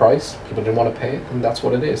set a price, people didn't want to pay it, and that's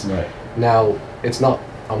what it is. Right. Now,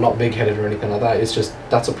 I'm not big-headed or anything like that, it's just,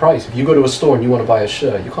 that's a price. If you go to a store and you want to buy a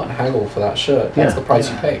shirt, you can't haggle for that shirt, that's the price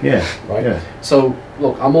you pay. Yeah. Right? Yeah. So,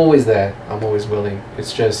 look, I'm always there, I'm always willing,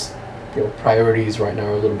 it's just, you know, priorities right now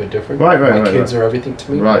are a little bit different. Right. My kids are everything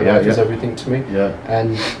to me. Right, My yeah, wife is yeah. everything to me. Yeah.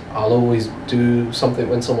 And I'll always do something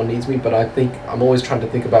when someone needs me, but I think I'm always trying to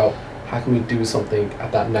think about how can we do something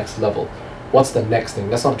at that next level? What's the next thing?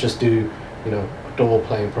 Let's not just do, you know, door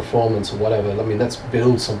playing performance or whatever. I mean, let's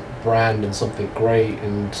build some brand and something great.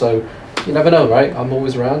 And so you never know, right? I'm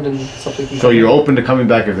always around and something can So come you're in. open to coming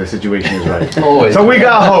back if the situation is right. Always. So we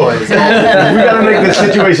got hope. We gotta make the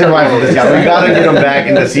situation right for this guy. We gotta get him back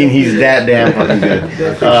in the scene. He's that damn fucking good.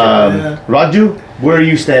 Raju, where are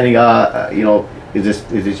you standing? You know, is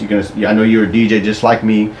this you gonna? I know you're a DJ just like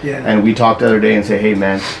me. Yeah. And we talked the other day and say, hey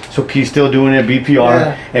man, so he's still doing it, BPR,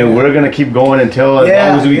 Yeah. and we're gonna keep going until as Yeah,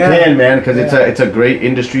 long as we yeah. can, man, because Yeah. it's a great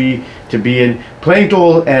industry to be in. Playing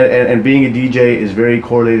toll and being a DJ is very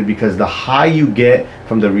correlated, because the high you get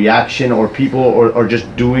from the reaction or people or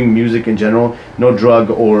just doing music in general, no drug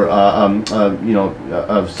or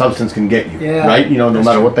substance can get you. Yeah, right? You know, no that's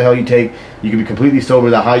matter true. what the hell you take, you can be completely sober.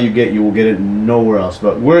 The high you get, you will get it nowhere else.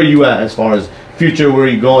 But where are you at as far as future? Where are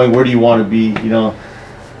you going? Where do you want to be? You know.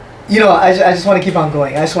 You know, I just want to keep on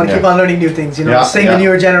going. I just want to Yeah. keep on learning new things. You know, Yeah, seeing yeah. the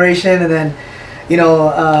newer generation, and then, you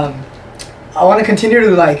know, I want to continue to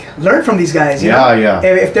like learn from these guys. You know? Yeah.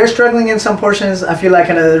 If they're struggling in some portions, I feel like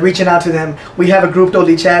kind of reaching out to them. We have a group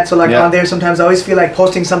Dolly chat, so like Yeah. on there, sometimes I always feel like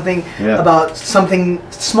posting something Yeah. about something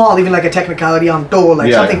small, even like a technicality on Dole, like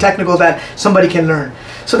Yeah, something yeah. technical that somebody can learn.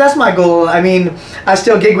 So that's my goal. I mean, I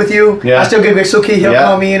still gig with you. Yeah. I still gig with Suki. He'll Yeah.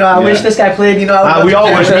 call me. You know, I Yeah. wish this guy played. You know, I would love We to all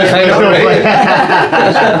play wish with we him, you know?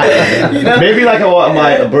 You know? Maybe like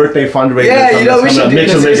my birthday fundraiser. Yeah, you know, we should do Mitch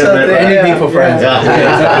will this make it something. better. Anything for friends.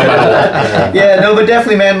 Yeah. Yeah, no, but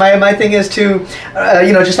definitely, man. My thing is to,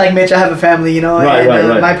 you know, just like Mitch, I have a family, you know, Right, and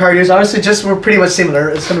right. my priorities obviously we're pretty much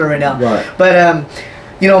similar right now. Right. But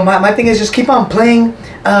you know, my thing is just keep on playing.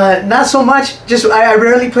 Not so much. Just I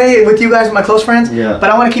rarely play with you guys, with my close friends. Yeah. But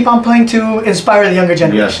I want to keep on playing to inspire the younger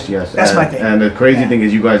generation. Yes. That's and, my thing. And the crazy Yeah. thing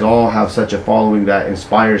is, you guys all have such a following that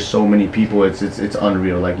inspires so many people. It's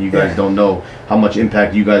unreal. Like, you guys Yeah. don't know how much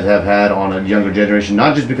impact you guys have had on a younger generation.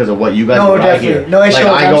 Not just because of what you guys No, do out definitely. here. No, it like, shows,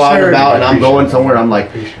 I go I'm out and sure. about and I'm Appreciate going it. somewhere. I'm like,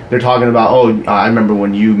 Appreciate it. they're talking about, oh, I remember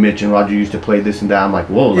when you, Mitch, and Roger used to play this and that. I'm like,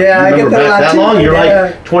 whoa. Like, Yeah, you I get remember that a back lot that too, long? You're yeah.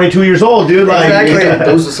 like 22 years old, dude. Like,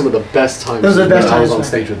 Exactly. Those are some of the best times. Those are the best when I was times, on man.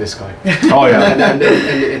 stage with this guy. Oh yeah. and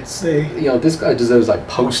it's, you know, this guy deserves like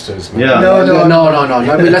posters, man. Yeah. No.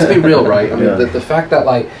 I mean, let's be real, right? I mean, Yeah. the fact that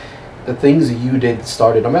like the things that you did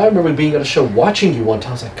started. I mean, I remember being at a show watching you one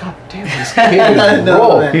time. I was like, God damn, this kid is No,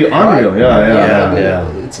 raw. man. He unreal. Yeah. I mean,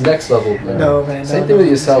 yeah. It's next level. Man. No, man. Same no, thing no. with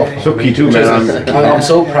yourself. It's So key too, Which man. is- I'm- I'm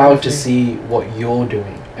so Yeah, proud to definitely. see what you're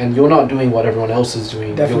doing, and you're not doing what everyone else is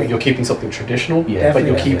doing. Definitely. You're keeping something traditional, Yeah. but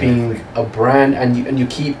you're Definitely. keeping a brand, and you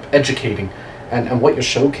keep educating, and what you're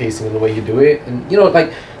showcasing in the way you do it, and you know, like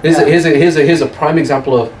here's a prime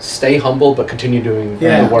example of stay humble but continue doing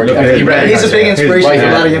Yeah. the work. Look at And his he brand. He's a big recognizes it. inspiration Right for a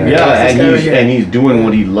here. lot of young Yeah, guys. and This guy right he's here. and he's doing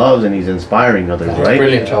what he loves, and he's inspiring others, That's right?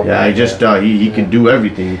 brilliant job. Yeah, he just he can do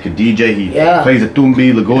everything. He could DJ, he Yeah. plays the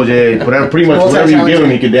tumbi, lagoje, whatever. Pretty much whatever you give him,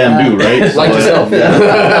 he could damn do, right? Like So, yourself.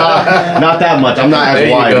 not that much. I'm not There as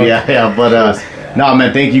you wide. go. Yeah. But no,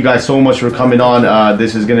 man. Thank you guys so much for coming on.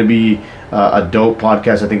 This is gonna be a dope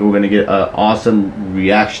podcast. I think we're gonna get an awesome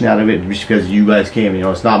reaction out of it just because you guys came. You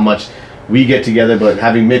know, it's not much. We get together, but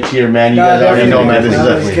having Mitch here, man, you No, guys already know, man. This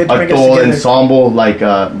definitely. It's is good to a bring us Dole together. ensemble like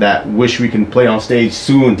that. Wish we can play on stage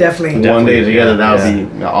soon. Definitely. One day Definitely, together, yeah. that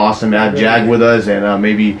would be awesome. Have Jag with us, and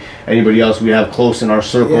maybe anybody else we have close in our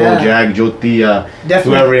circle. Yeah. Jag, Jyoti, Definitely.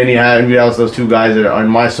 whoever, anybody else. Those two guys that are in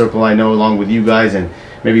my circle, I know, along with you guys, and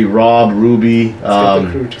maybe Rob, Ruby, Let's get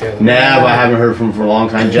the crew together. Nav. I haven't heard from for a long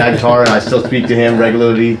time. Jag Tar, I still speak to him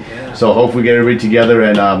regularly. So hopefully we get everybody together,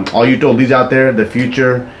 and all you oldies out there, the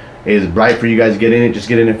future is bright for you guys. Get in it. Just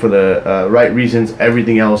get in it for the right reasons.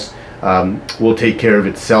 Everything else will take care of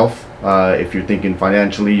itself. If you're thinking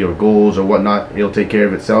financially or goals or whatnot, it'll take care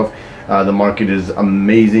of itself. The market is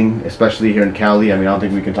amazing, especially here in Cali. I mean, I don't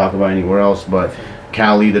think we can talk about anywhere else, but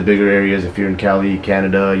Cali, the bigger areas, if you're in Cali,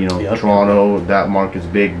 Canada, Yep. Toronto, that market's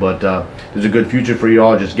big, but there's a good future for you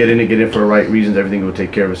all. Just get in it for the right reasons. Everything will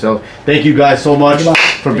take care of itself. Thank you guys so much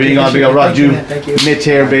for being on. Big up Thank you, Raju, man. Thank you. Mitch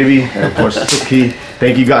here, baby, and of course Suki.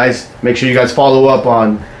 Thank you guys. Make sure you guys follow up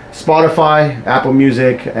on Spotify, Apple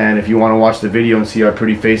Music, and if you want to watch the video and see our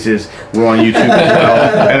pretty faces, we're on YouTube as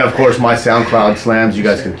well. And of course, my SoundCloud slams. You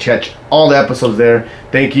guys can check all the episodes there.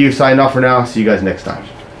 Thank you. Signing off for now. See you guys next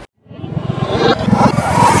time.